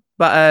meltdown.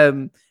 But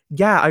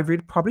yeah, I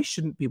really probably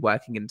shouldn't be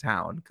working in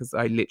town because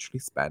I literally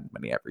spend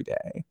money every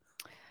day.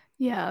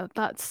 Yeah,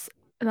 that's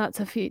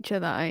a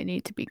feature that I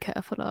need to be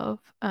careful of.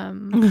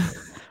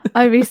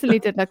 I recently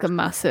did like a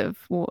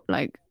massive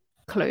like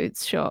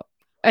clothes shop,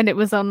 and it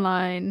was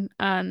online,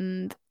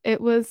 and it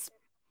was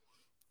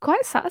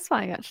quite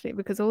satisfying actually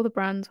because all the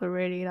brands were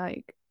really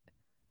like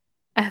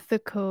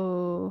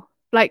ethical,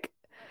 like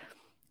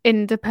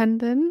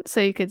independent,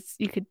 so you could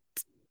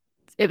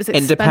it was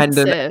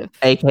expensive. Independent,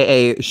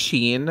 aka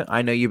Shein.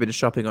 I know you've been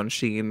shopping on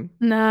Shein.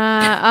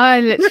 Nah, I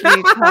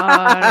literally can't.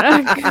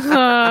 I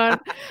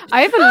can't.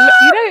 I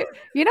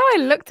even I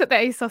looked at the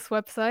ASOS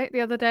website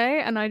the other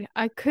day and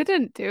I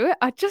couldn't do it.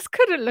 I just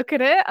couldn't look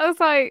at it. I was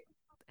like,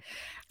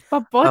 my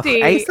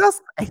body.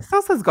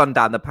 ASOS has gone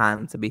down the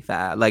pan, to be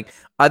fair. Like,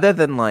 other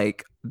than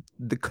like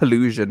the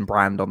Collusion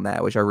brand on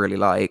there, which I really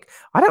like,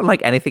 I don't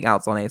like anything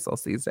else on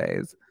ASOS these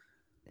days.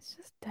 It's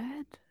just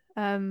dead.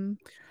 I'm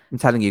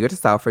telling you, go to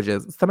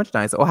Selfridges. It's so much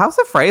nicer. Or House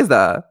of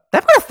Fraser.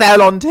 They've got a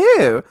sale on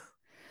too.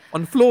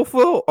 On the floor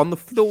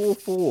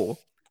 4.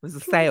 There's a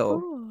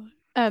sale.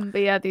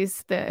 But yeah,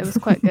 it was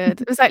quite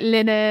good. It was like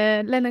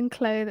linen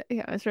clothing.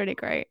 Yeah, it was really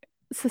great.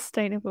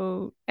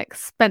 Sustainable,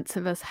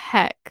 expensive as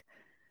heck,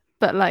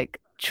 but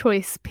like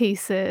choice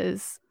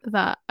pieces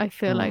that I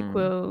feel like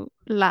will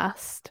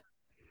last.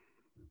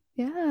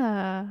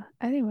 Yeah.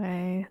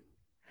 Anyway,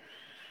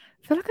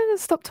 feel like I'm gonna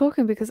stop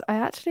talking because I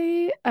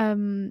actually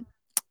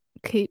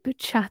keep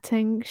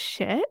chatting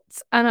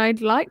shit, and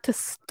I'd like to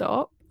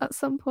stop at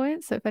some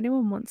point. So if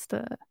anyone wants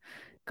to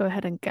go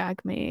ahead and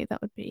gag me,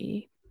 that would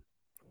be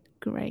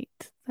great.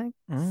 Thanks.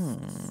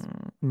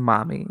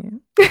 Mommy.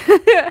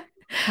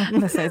 I'm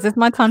gonna say, is this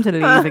my time to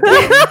leave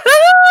again?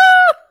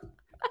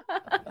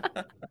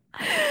 I'm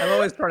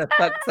always trying to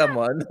fuck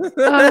someone.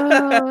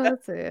 Oh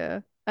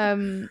dear.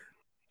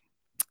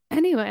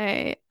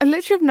 Anyway, I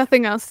literally have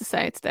nothing else to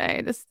say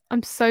today.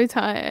 I'm so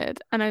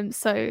tired, and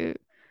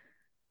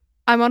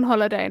I'm on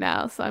holiday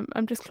now, so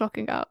I'm just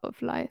clocking out of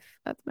life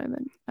at the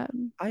moment.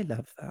 I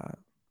love that.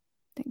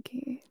 Thank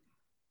you.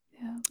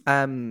 Yeah.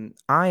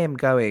 I am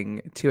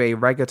going to a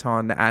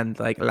reggaeton and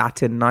like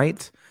Latin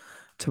night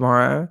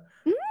tomorrow.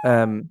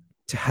 To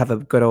have a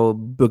good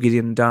old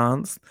boogieing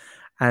dance,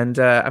 and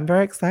I'm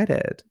very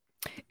excited.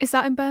 Is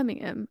that in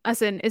Birmingham?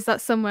 As in, is that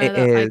somewhere It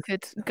that I is.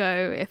 could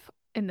go if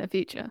in the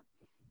future?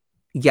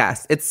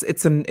 Yes,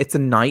 it's a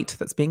night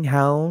that's being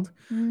held.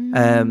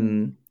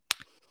 And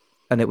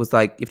it was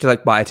like you have to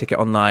like buy a ticket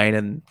online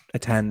and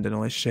attend and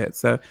all this shit.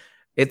 So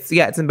it's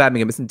in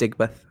Birmingham. It's in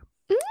Digbeth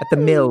at the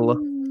Mill.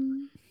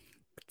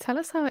 Tell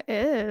us how it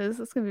is.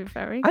 It's gonna be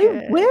very I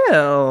good.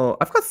 will.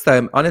 I've got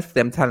honestly,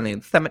 I'm telling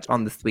you, so much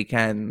on this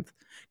weekend.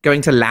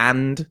 Going to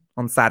Land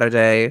on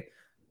Saturday.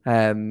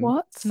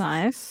 What?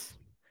 Nice.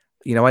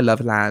 You know, I love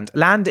Land.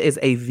 Land is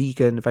a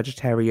vegan,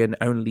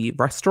 vegetarian-only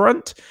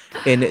restaurant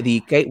in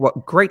the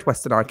Great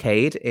Western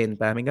Arcade in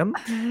Birmingham.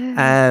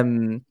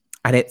 And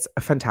it's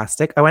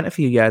fantastic. I went a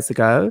few years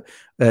ago,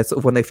 sort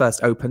of when they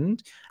first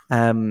opened.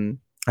 I'd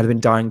been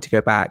dying to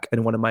go back,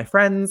 and one of my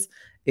friends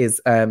is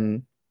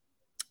vegan,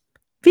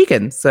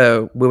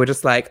 so we were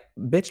just like,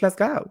 "Bitch, let's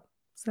go."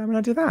 So I'm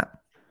gonna do that.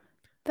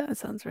 That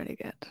sounds really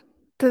good.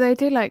 Do they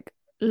do like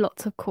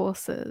lots of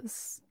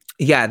courses?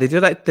 Yeah, they do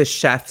like the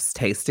chef's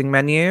tasting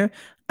menu,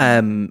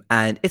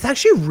 and it's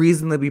actually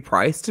reasonably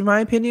priced in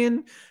my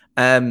opinion.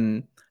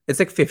 It's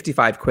like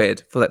 55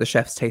 quid for like the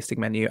chef's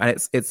tasting menu, and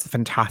it's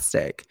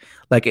fantastic.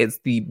 Like it's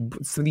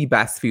some of the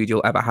best food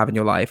you'll ever have in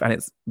your life, and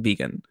it's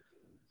vegan.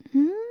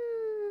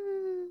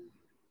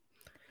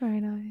 Very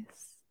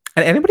nice.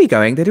 And anybody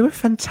going, they do a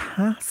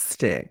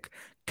fantastic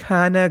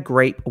Kerner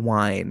grape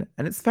wine,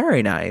 and it's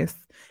very nice.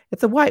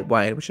 It's a white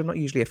wine, which I'm not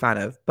usually a fan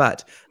of,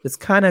 but this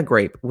Kerner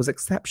grape was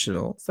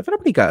exceptional. So if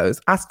anybody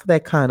goes, ask for their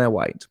Kerner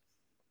white.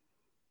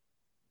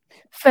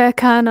 Fair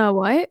Kerner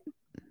white?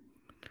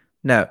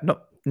 No,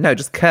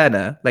 just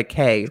Kerner, like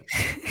K.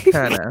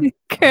 Kerner.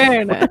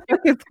 Kerner.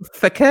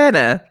 For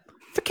Kerner.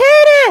 For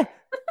Kerner!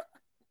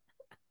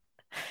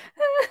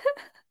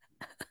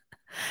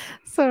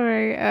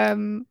 Sorry, I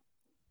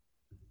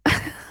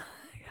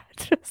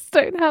just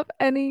don't have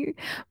any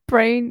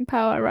brain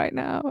power right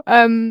now.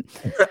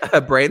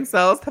 Her brain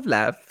cells have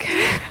left.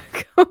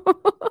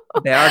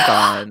 They are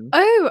gone.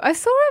 Oh, I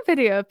saw a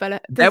video of Bella.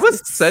 There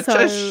was such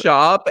a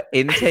sharp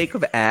intake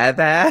of air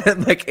there.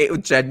 Like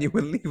it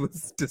genuinely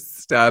was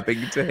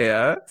disturbing to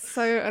hear.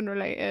 So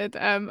unrelated.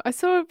 I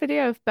saw a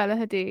video of Bella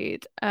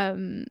Hadid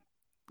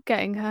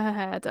getting her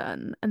hair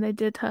done, and they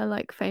did her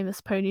like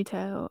famous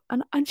ponytail,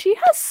 and she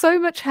has so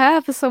much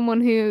hair for someone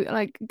who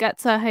like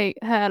gets her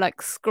hair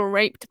like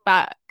scraped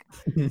back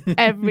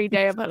every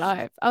day of her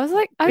life. I was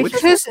like,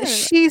 because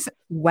she's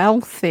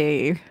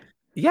wealthy.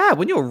 Yeah,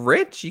 when you're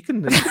rich, you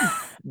can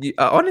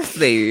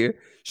honestly,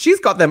 she's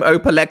got them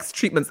Opalex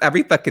treatments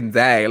every fucking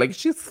day. Like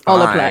she's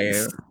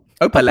fine.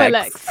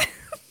 Opalex.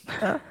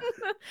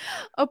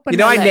 You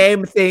know, I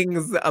name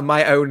things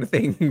my own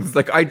things.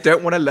 Like I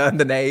don't want to learn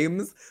the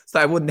names, so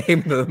I will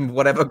name them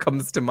whatever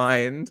comes to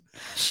mind.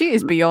 She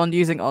is beyond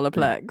using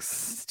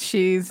Olaplex.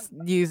 She's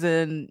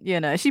using,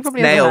 she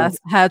probably has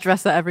a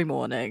hairdresser every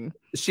morning.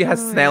 She has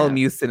snail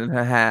mucin in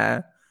her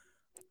hair.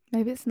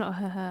 Maybe it's not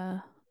her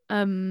hair.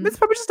 It's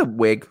probably just a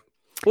wig.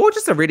 Or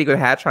just a really good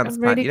hair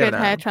transplant. A really good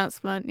hair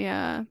transplant,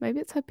 yeah.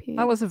 Maybe it's her piece.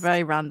 That was a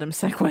very random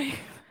segue.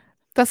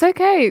 That's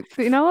okay.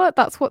 You know what?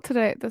 That's what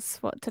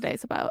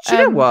today's about. Do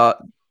you know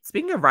what?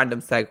 Speaking of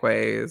random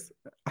segues,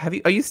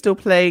 are you still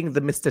playing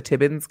the Mr.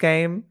 Tibbins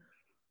game?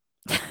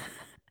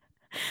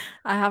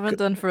 I haven't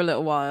done for a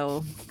little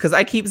while. Because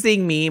I keep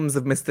seeing memes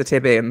of Mr.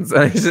 Tibbins,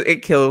 and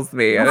it kills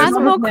me.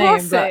 Animal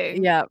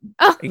Crossing. Yeah.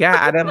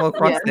 Yeah, Animal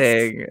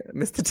Crossing. Yes.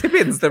 Mr.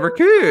 Tibbins, the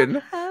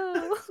raccoon.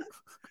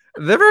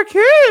 The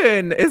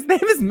raccoon! His name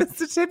is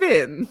Mr.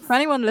 Tibbins. For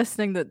anyone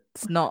listening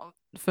that's not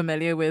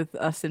familiar with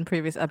us in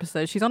previous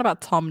episodes, she's on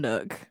about Tom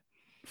Nook.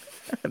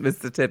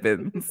 Mr.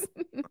 Tibbins.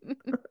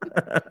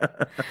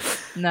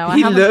 No, I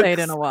haven't played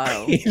in a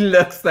while. He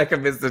looks like a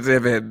Mr.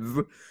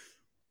 Tibbins.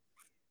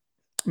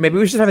 Maybe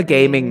we should have a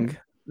gaming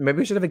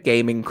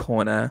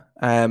corner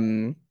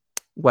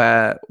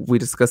where we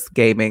discuss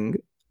gaming.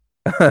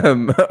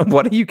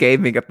 What are you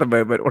gaming at the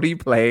moment? What are you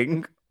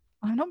playing?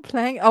 I'm not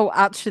playing. Oh,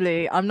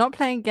 actually, I'm not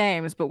playing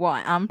games, but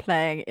what I am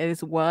playing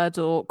is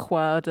Wordle,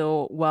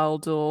 Quordle,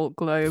 Worldle,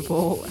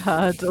 Global,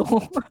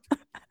 Hurdle,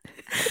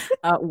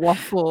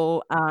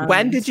 Waffle. And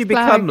when did you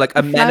become like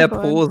a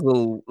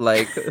menopausal,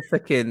 like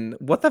freaking?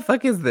 What the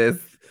fuck is this?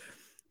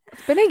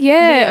 It's been a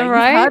year, all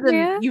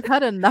right? You've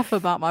heard enough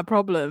about my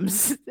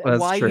problems. That's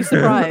Why true. are you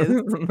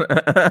surprised?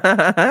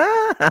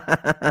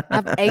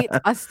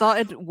 I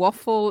started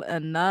Waffle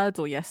and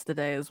Nerdle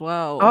yesterday as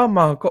well. Oh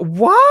my god,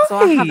 why? So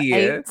I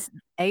have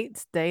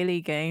eight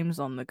daily games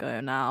on the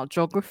go now.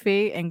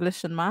 Geography,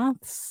 English, and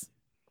maths.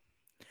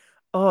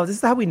 Oh, this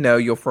is how we know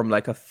you're from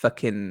like a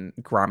fucking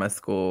grammar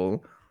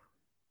school.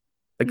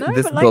 Like No,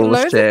 this but like loads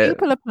of bullshit.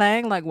 people are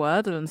playing like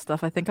Wordle and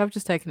stuff. I think I've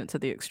just taken it to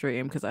the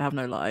extreme because I have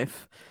no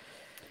life.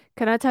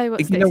 Can I tell you what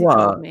You know Stacey what?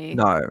 told me?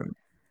 No.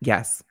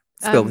 Yes.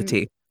 Spill the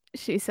tea.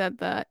 She said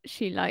that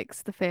she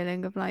likes the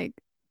feeling of like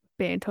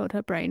being told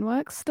her brain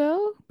works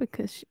still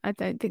because I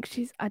don't think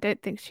she's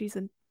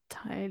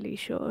entirely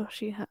sure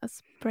she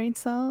has brain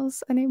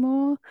cells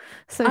anymore.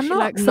 So I'm she not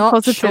likes the not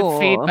positive sure.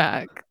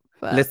 feedback.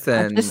 But I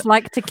Listen, just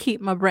like to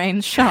keep my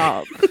brain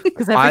sharp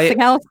because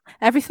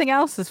everything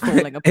else is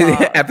falling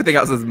apart. everything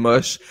else is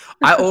mush.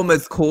 I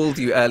almost called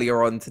you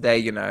earlier on today,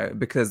 you know,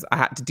 because I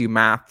had to do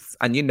maths,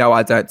 and you know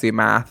I don't do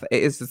math.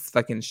 It is just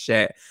fucking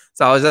shit.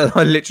 So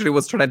I literally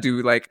was trying to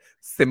do like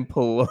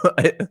simple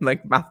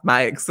like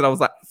mathematics, and I was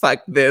like,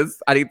 fuck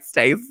this. I need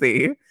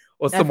Stacey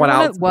or someone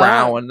else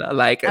brown.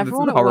 Like, and this is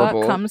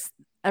horrible.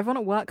 Everyone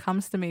at work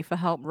comes to me for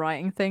help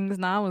writing things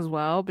now as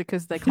well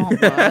because they can't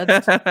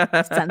word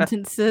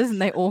sentences and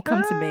they all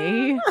come to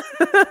me.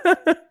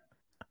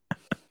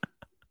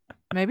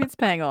 Maybe it's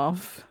paying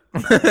off.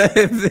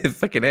 It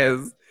fucking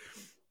is.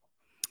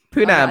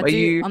 Poonam,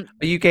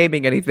 are you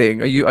gaming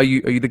anything? Are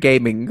you the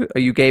gaming? Are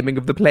you gaming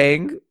of the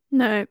playing?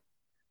 No.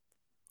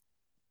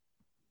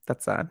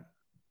 That's sad.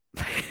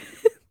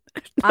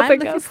 I'm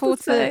looking forward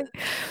to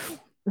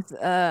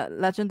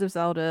Legend of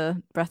Zelda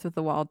Breath of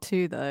the Wild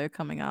 2 though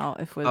coming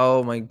out.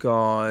 Oh my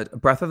god,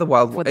 Breath of the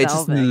Wild, it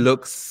just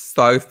looks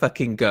so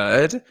fucking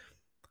good.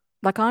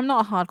 Like, I'm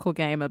not a hardcore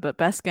gamer, but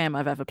best game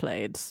I've ever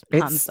played,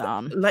 hands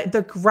down. Like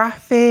the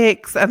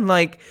graphics and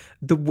like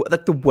the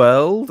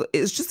world,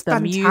 it's just the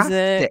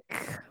fantastic.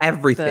 Music,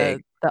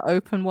 everything. The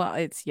open world,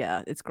 it's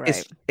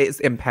great. It's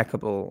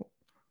impeccable.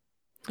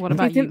 What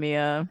about you,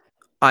 Mia?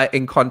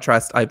 In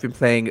contrast, I've been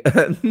playing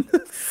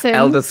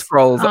Elder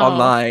Scrolls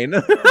Online.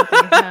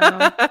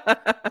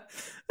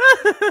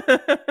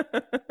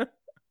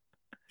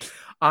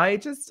 I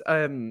just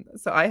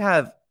so I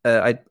have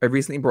I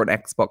recently bought an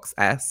Xbox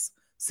S,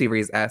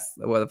 Series S,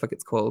 what the fuck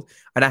it's called,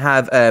 and I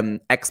have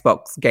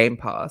Xbox Game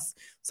Pass,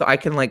 so I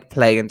can like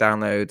play and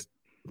download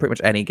pretty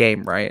much any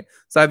game, right?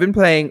 So I've been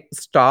playing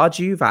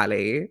Stardew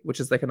Valley,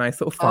 which is like a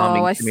nice little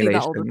farming simulation. I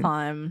see that all the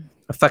time.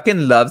 I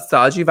fucking love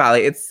Stardew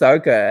Valley. It's so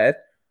good.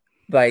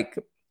 Like,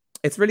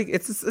 it's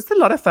a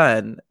lot of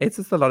fun. It's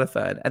just a lot of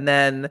fun. And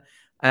then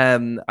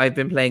I've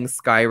been playing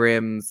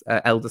Skyrim's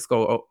Elder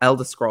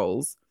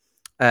Scrolls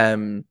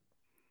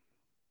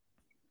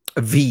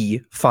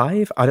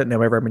V5. I don't know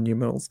my Roman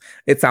numerals.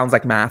 It sounds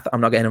like math. I'm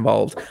not getting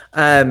involved.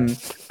 And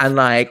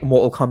like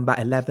Mortal Kombat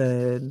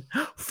 11.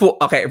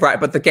 Okay, right.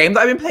 But the game that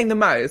I've been playing the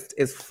most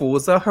is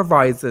Forza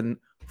Horizon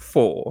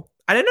 4.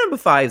 I know number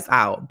 5's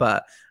out,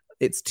 but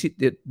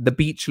the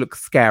beach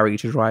looks scary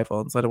to drive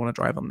on, so I don't want to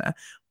drive on there.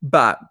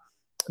 But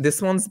this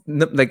one's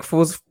like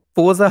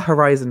Forza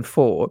Horizon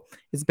 4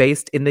 is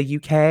based in the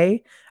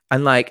UK,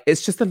 and like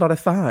it's just a lot of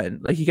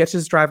fun. Like, you get to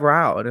just drive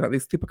around in like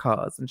these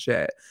supercars and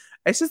shit.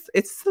 It's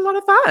a lot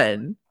of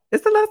fun.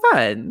 It's a lot of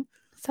fun.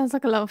 Sounds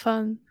like a lot of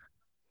fun.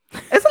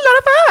 It's a lot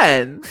of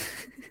fun.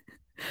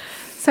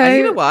 So, and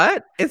you know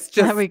what? It's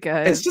just there we go.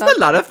 It's just a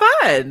lot of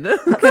fun.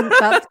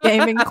 That's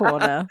Gaming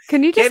Corner.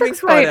 Can you just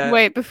explain?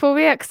 Wait, before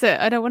we exit,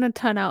 I don't want to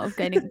turn out of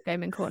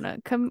Gaming Corner.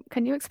 Can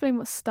you explain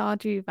what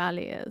Stardew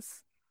Valley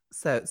is?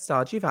 So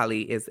Stardew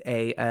Valley is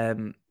a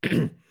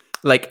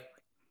like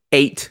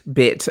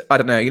 8-bit, I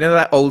don't know, you know,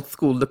 that old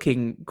school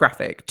looking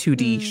graphic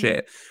 2D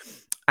shit,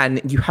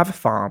 and you have a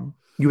farm.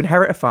 You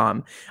inherit a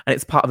farm, and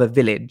it's part of a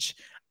village.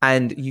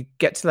 And you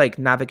get to like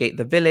navigate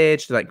the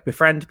village, to like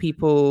befriend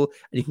people,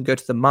 and you can go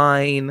to the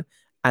mine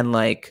and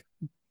like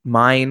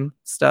mine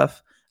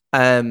stuff.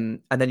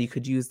 And then you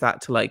could use that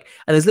to like,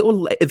 and there's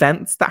little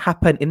events that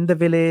happen in the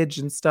village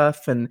and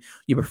stuff, and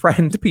you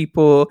befriend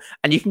people,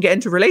 and you can get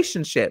into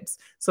relationships.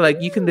 So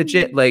like you can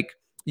legit like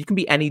you can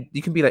be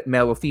like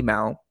male or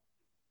female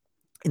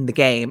in the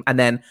game, and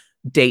then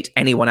date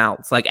anyone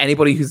else. Like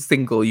anybody who's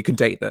single, you can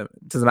date them.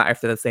 It doesn't matter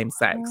if they're the same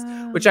sex,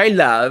 which I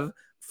love.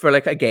 For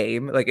like a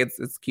game, like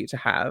it's cute to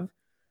have,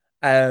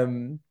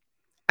 and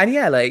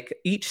yeah, like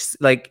each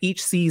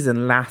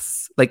season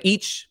lasts, like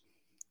each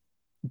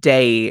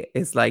day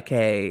is like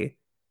you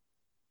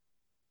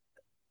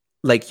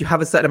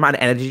have a certain amount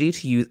of energy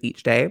to use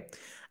each day,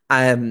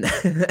 and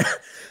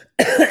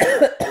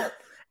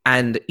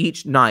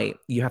each night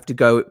you have to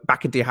go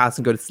back into your house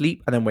and go to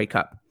sleep and then wake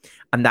up,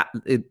 and that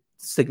it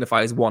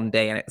signifies one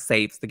day and it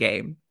saves the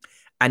game.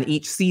 And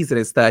each season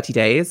is 30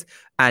 days,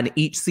 and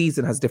each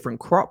season has different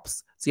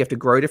crops. So you have to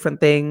grow different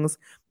things.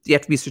 You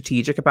have to be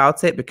strategic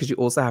about it because you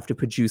also have to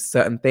produce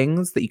certain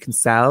things that you can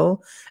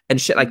sell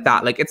and shit like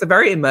that. Like, it's a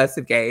very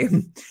immersive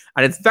game,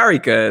 and it's very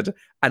good.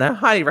 And I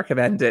highly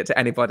recommend it to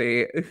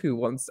anybody who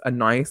wants a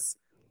nice,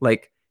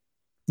 like,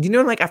 you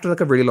know, like after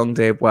like a really long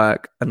day of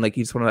work and like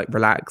you just want to like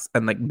relax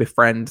and like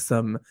befriend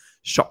some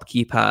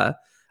shopkeeper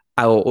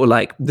or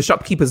like the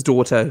shopkeeper's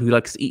daughter who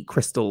likes to eat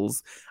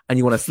crystals and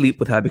you want to sleep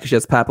with her because she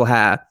has purple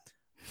hair.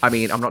 I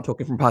mean, I'm not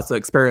talking from personal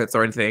experience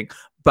or anything,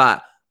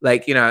 but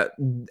like, you know,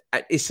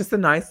 it's just a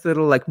nice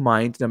little like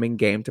mind-numbing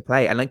game to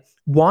play. And like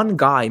one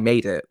guy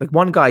made it. Like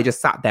one guy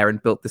just sat there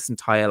and built this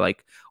entire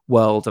like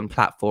world and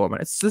platform,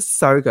 and it's just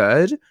so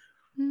good.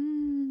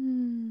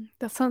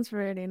 That sounds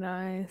really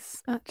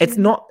nice. It's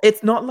not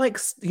like,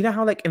 you know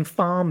how like in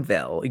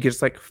Farmville you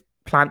just like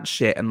plant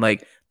shit and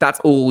like that's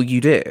all you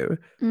do.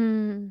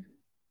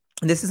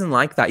 And this isn't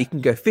like that. You can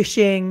go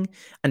fishing,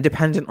 and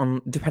depending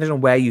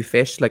on where you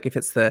fish, like if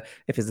it's a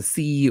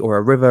sea or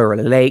a river or a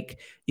lake,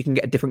 you can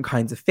get different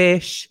kinds of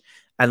fish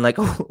and like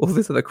all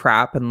this other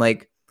crap. And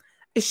like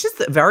it's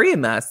just very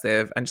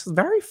immersive and just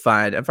very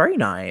fun and very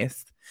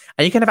nice.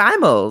 And you can have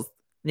animals,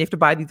 and you have to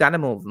buy these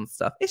animals and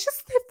stuff. It's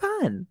just so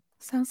fun.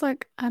 Sounds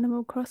like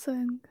Animal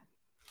Crossing.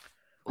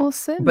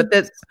 Awesome. But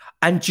do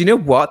you know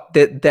what?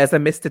 There's a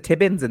Mr.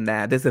 Tibbins in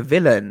there. There's a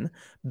villain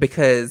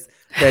because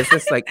there's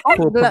this like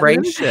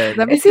corporation.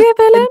 Is he a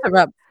villain?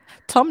 Interrupt.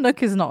 Tom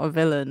Nook is not a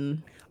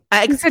villain.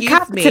 He's a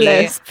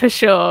capitalist for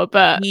sure,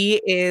 but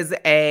he is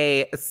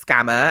a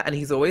scammer and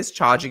he's always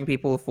charging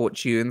people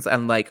fortunes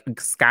and like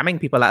scamming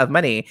people out of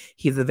money.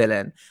 He's a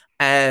villain.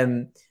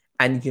 And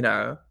you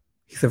know,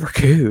 he's a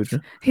raccoon.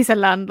 He's a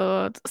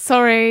landlord.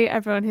 Sorry,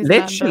 everyone who's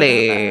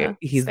literally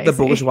he's Stacey. The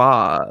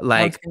bourgeois.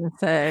 Like I was gonna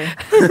say.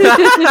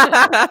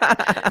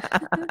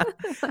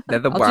 They're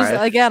the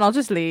worst. I'll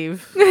just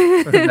leave.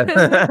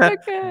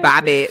 Okay.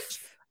 Bad bitch.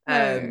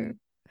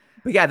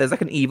 But yeah, there's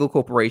like an evil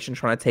corporation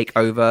trying to take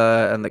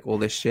over and like all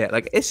this shit.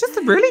 Like it's just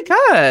really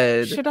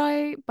good. Should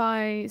I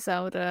buy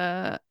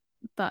Zelda,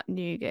 that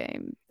new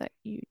game that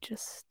you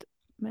just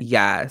mentioned?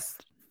 Yes.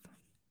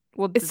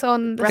 Well, it's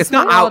on. It's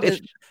not out.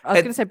 I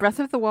was going to say Breath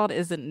of the Wild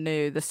isn't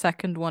new. The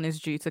second one is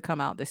due to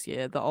come out this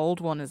year. The old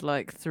one is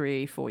like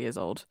 3-4 years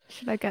old.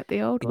 Should I get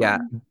the old one? Yeah,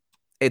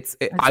 it's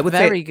I would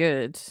very say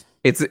good.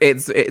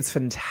 It's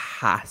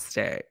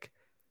fantastic.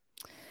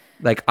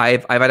 Like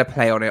I've had a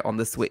play on it on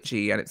the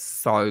Switchy and it's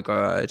so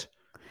good.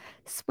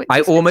 I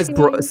almost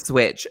brought a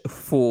Switch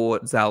for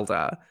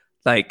Zelda,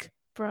 like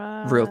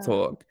real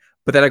talk.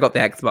 But then I got the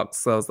Xbox,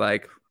 so I was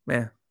like,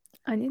 yeah.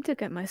 I need to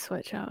get my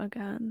Switch out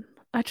again.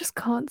 I just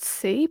can't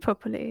see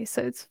properly,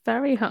 so it's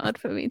very hard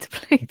for me to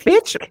play.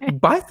 Bitch,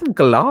 buy some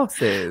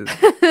glasses.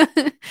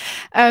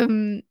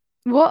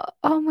 What?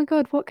 Oh my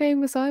god, what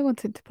game was I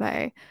wanting to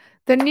play?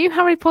 The new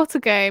Harry Potter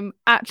game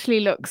actually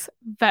looks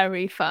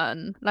very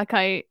fun. Like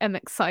I am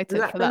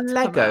excited for that. The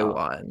Lego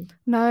one?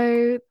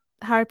 No,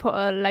 Harry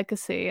Potter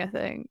Legacy, I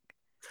think.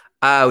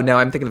 Oh no,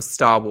 I'm thinking of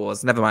Star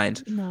Wars. Never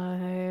mind.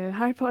 No,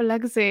 Harry Potter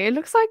Legacy. It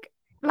looks like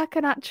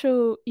an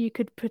actual, you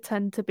could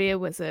pretend to be a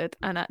wizard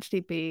and actually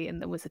be in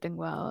the wizarding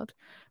world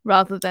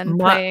rather than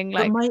playing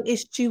like. My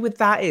issue with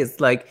that is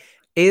like,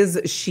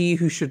 is she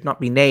who should not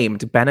be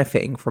named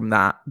benefiting from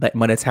that like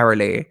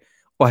monetarily,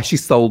 or has she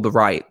sold the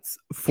rights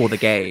for the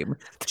game?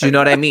 Do you know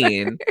what I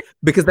mean?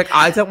 Because like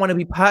I don't want to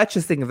be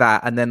purchasing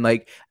that and then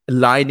like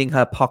lining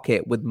her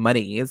pocket with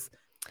monies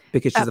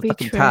because she's a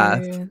fucking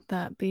TERF.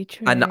 That'd be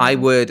true. And I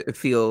would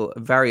feel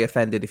very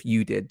offended if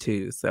you did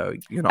too. So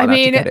you're not allowed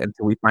to get it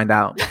until we find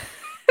out.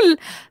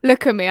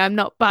 Look at me, I'm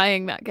not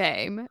buying that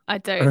game. I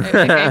don't know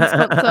the game's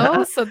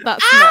console, so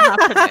that's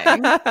not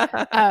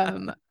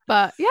happening.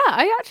 But yeah,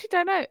 I actually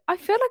don't know. I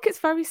feel like it's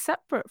very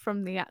separate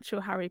from the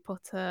actual Harry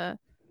Potter.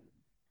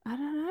 I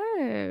don't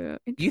know.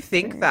 You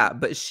think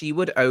that, but she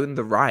would own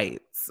the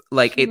rights.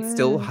 Like it's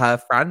still her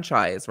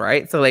franchise,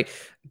 right? So like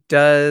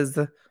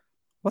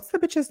what's the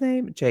bitch's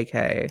name?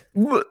 JK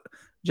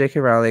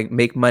Rowling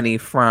make money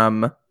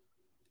from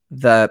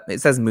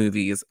it says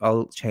movies.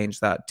 I'll change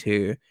that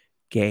to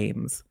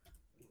games.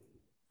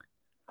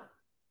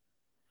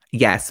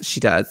 Yes,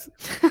 she does.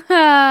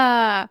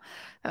 That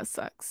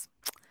sucks.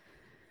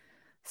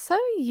 So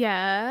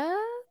yeah,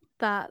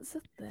 that's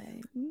a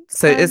thing.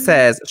 So it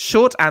says,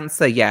 short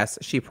answer, yes,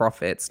 she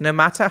profits. No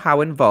matter how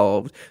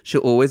involved,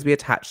 she'll always be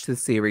attached to the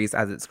series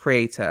as its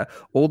creator.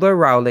 Although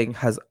Rowling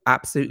has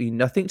absolutely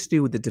nothing to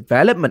do with the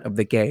development of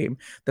the game,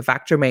 the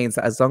fact remains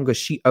that as long as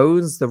she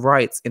owns the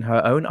rights in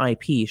her own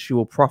IP, she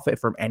will profit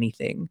from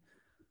anything.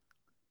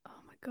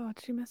 God,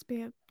 she must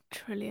be a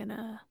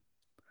trillionaire.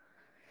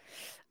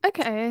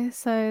 Okay,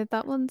 so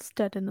that one's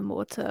dead in the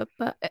water,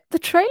 but the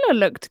trailer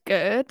looked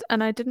good,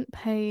 and I didn't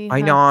pay her I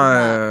know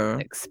for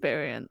that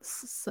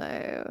experience, so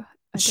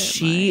I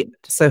don't mind.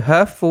 So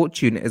her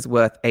fortune is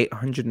worth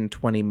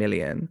 820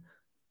 million.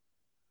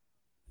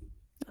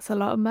 That's a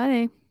lot of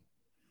money.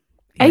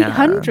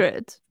 Yeah.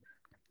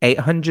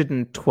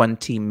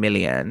 820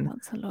 million.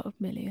 That's a lot of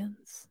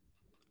millions.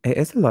 It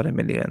is a lot of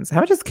millions. How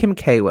much is Kim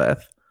K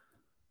worth?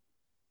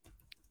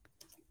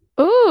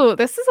 Oh,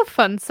 this is a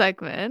fun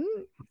segment.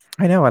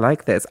 I know, I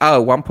like this.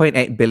 Oh,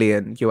 1.8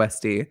 billion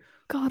USD.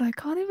 God, I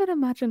can't even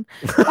imagine.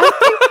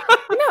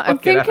 I'm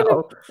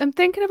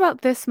thinking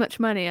about this much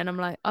money, and I'm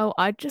like, oh,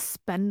 I'd just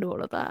spend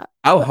all of that.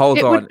 Oh, hold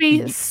on. It would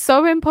be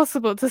so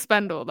impossible to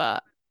spend all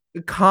that.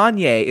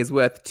 Kanye is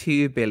worth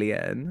 2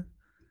 billion.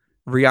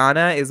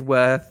 Rihanna is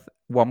worth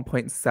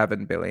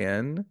 1.7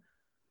 billion.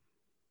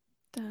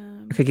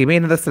 Okay, give me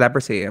another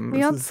celebrity.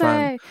 This is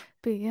fun.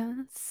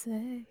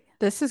 Beyonce.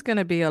 This is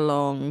gonna be a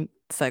long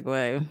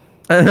segue.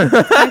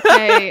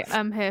 Okay,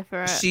 I'm here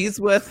for it. She's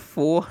worth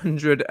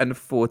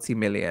 440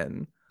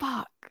 million.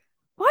 Fuck.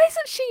 Why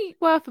isn't she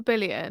worth $1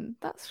 billion?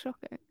 That's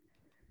shocking.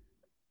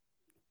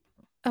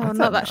 Oh,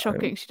 not that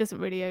shocking. She doesn't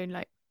really own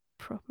like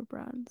proper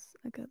brands.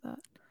 I get that.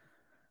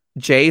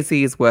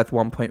 Jay-Z is worth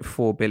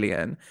 1.4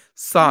 billion.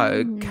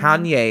 So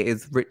Kanye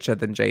is richer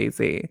than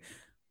Jay-Z.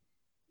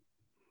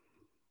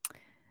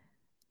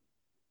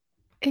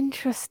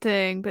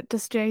 Interesting, but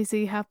does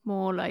Jay-Z have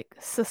more like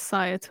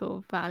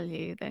societal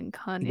value than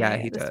Kanye Yeah,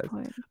 he at this does.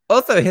 point?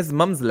 Also, his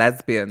mum's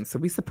lesbian, so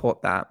we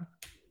support that.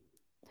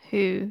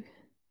 Who?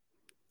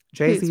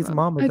 Jay-Z's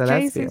mom is a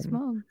Jay-Z's lesbian.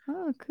 mom.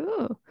 Oh,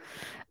 cool.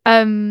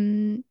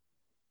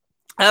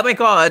 Oh my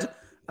god.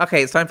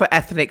 Okay, it's time for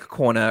ethnic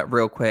corner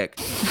real quick.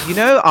 You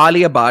know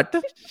Alia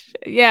Bhatt?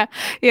 Yeah,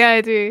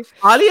 I do.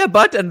 Alia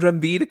Bhatt and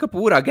Ranbir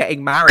Kapoor are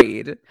getting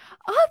married.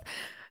 Oh,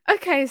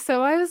 okay,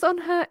 so I was on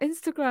her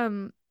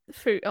Instagram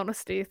through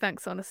Honesty.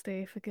 Thanks,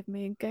 Honesty, for giving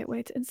me a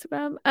gateway to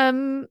Instagram.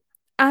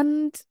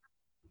 And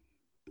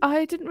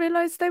I didn't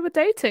realize they were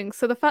dating.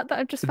 So the fact that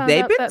I've just found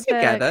They've out been that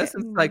together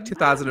since like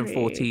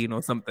 2014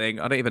 or something.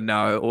 I don't even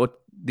know. Or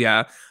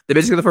yeah, they've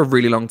been together for a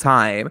really long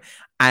time.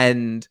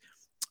 And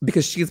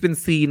because she's been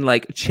seen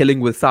like chilling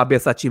with Sabya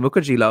Sachi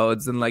Mukherjee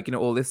loads and like, you know,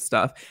 all this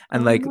stuff.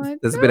 And like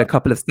there's been a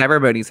couple of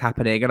ceremonies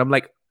happening. And I'm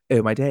like,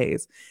 oh my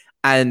days.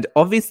 And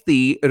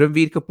obviously,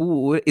 Ranbir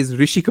Kapoor is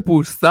Rishi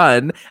Kapoor's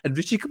son, and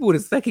Rishi Kapoor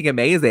is fucking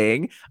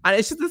amazing. And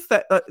it's just this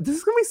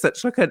is gonna be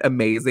such like an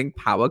amazing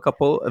power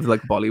couple of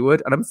like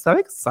Bollywood, and I'm so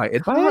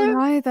excited by it. Can't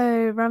lie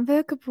though,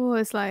 Ranbir Kapoor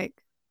is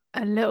like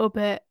a little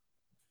bit.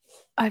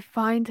 I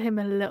find him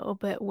a little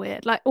bit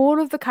weird. Like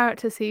all of the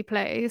characters he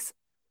plays,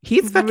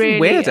 he's fucking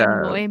really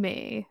weirdo. Annoy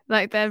me.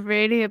 Like they're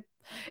really,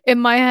 in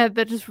my head,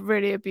 they're just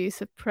really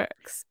abusive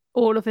pricks.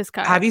 All of his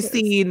characters. Have you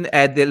seen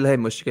Dil Hai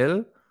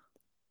Mushkil?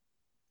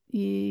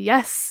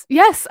 Yes,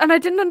 and I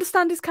didn't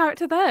understand his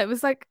character there. It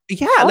was like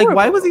horrible. Like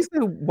why was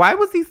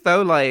he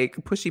so like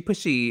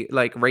pushy,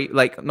 like rape,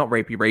 like not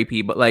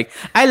rapey, but like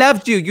I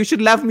loved you, you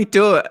should love me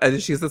too.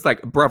 And she's just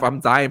like, bruv, I'm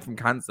dying from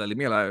cancer, leave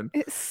me alone.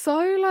 It's so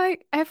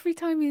like every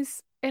time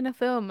he's in a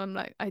film, I'm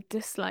like, I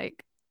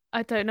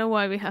don't know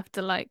why we have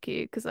to like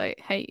you because I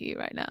hate you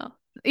right now.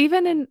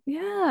 Even in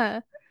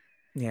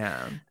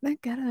yeah, I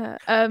don't get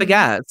it. But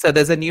yeah, so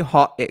there's a new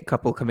hot it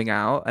couple coming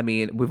out. I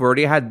mean, we've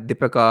already had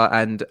Deepika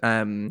and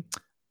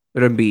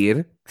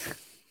Ranbir.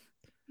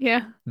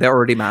 Yeah, they're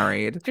already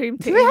married. Dream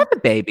team. Do they have a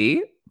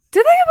baby?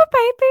 Do they have a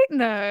baby?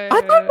 No,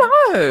 I don't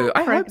know.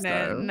 I hope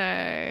so.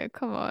 No,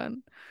 come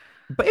on.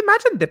 But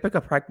imagine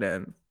Deepika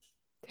pregnant.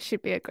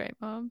 She'd be a great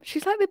mom.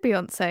 She's like the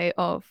Beyonce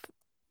of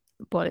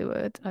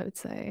Bollywood, I would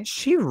say.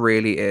 She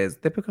really is.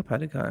 Deepika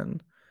Padukone.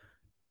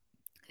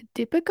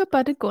 Deepika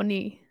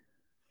Padukone.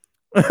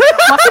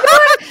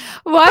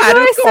 Why do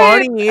I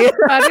say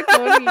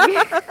Padukone?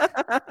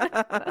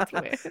 That's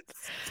weird.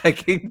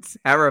 Fucking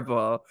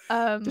terrible.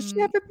 Does she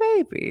have a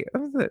baby?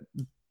 Or was it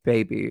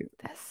baby?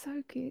 They're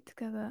so cute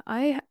together.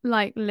 I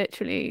like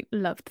literally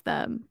loved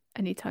them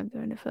anytime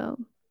they're in a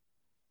film.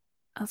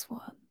 As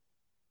one.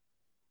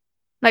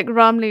 Like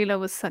Ram Leela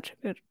was such a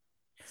good.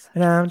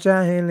 Ram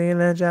Jahi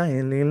Leela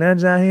Jahi Leela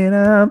Jahi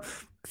Ram.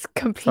 It's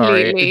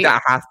completely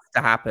that has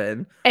to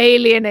happen.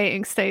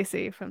 Alienating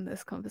Stacey from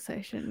this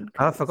conversation.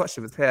 Oh, I forgot she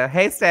was here.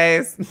 Hey,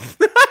 Stace. It's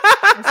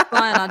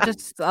fine.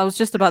 I was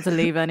just about to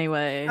leave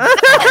anyway.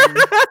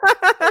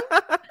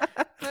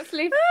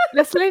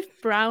 Let's leave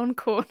brown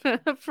corner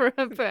for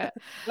a bit.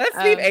 Let's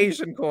leave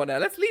Asian corner.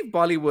 Let's leave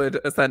Bollywood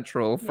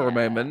Central for a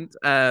moment.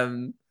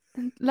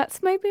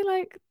 Let's maybe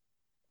like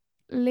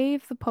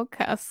leave the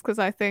podcast because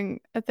I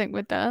think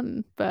we're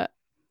done. But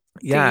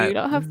yeah, do you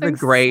not have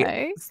things great,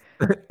 to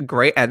say?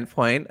 Great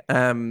endpoint.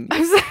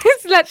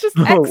 Let's just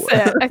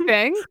exit. I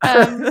think.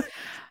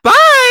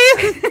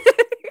 Bye.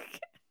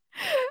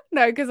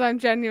 No, because I'm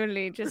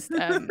genuinely just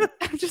I'm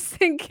just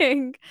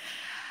thinking.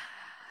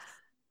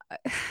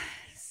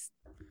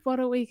 What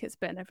a week it's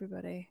been,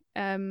 everybody.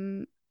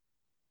 I'd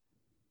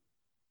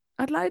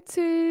like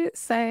to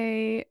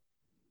say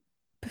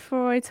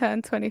before I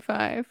turn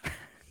 25,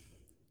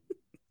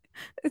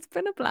 it's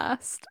been a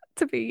blast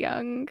to be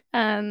young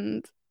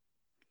and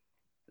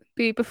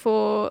be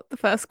before the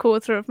first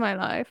quarter of my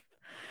life,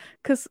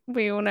 because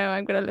we all know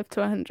I'm going to live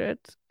to 100.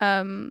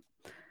 And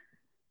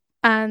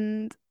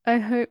I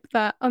hope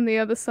that on the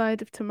other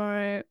side of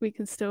tomorrow, we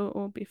can still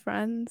all be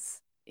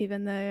friends,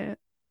 even though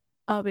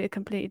I'll be a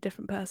completely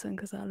different person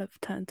because I'll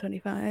have turned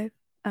 25.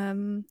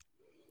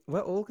 We're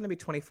all going to be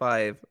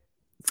 25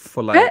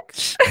 for like...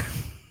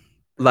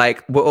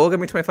 like, we're all going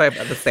to be 25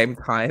 at the same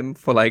time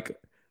for like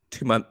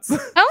 2 months. Oh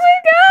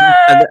my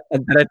god!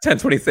 and then I turn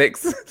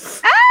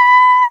 26.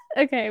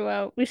 Okay,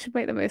 well, we should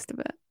make the most of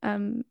it.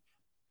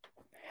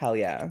 Hell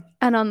yeah.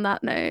 And on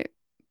that note,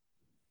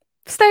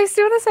 Stace,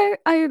 do you want to say?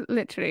 I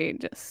literally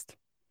just...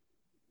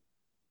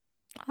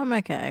 I'm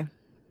okay.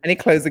 Any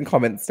closing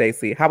comments,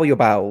 Stacey? How are your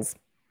bowels?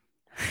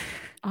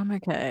 I'm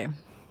okay.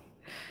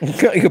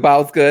 Your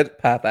bowels good?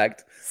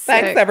 Perfect.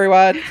 Thanks, Sick.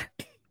 everyone.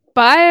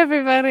 Bye,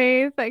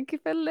 everybody. Thank you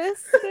for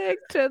listening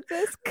to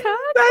this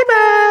cut.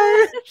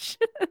 Bye-bye.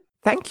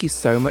 Thank you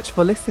so much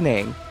for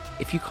listening.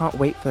 If you can't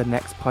wait for the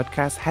next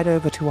podcast, head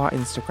over to our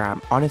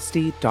Instagram,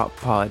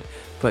 honesty.pod,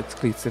 for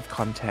exclusive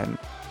content.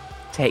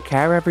 Take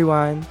care,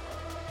 everyone.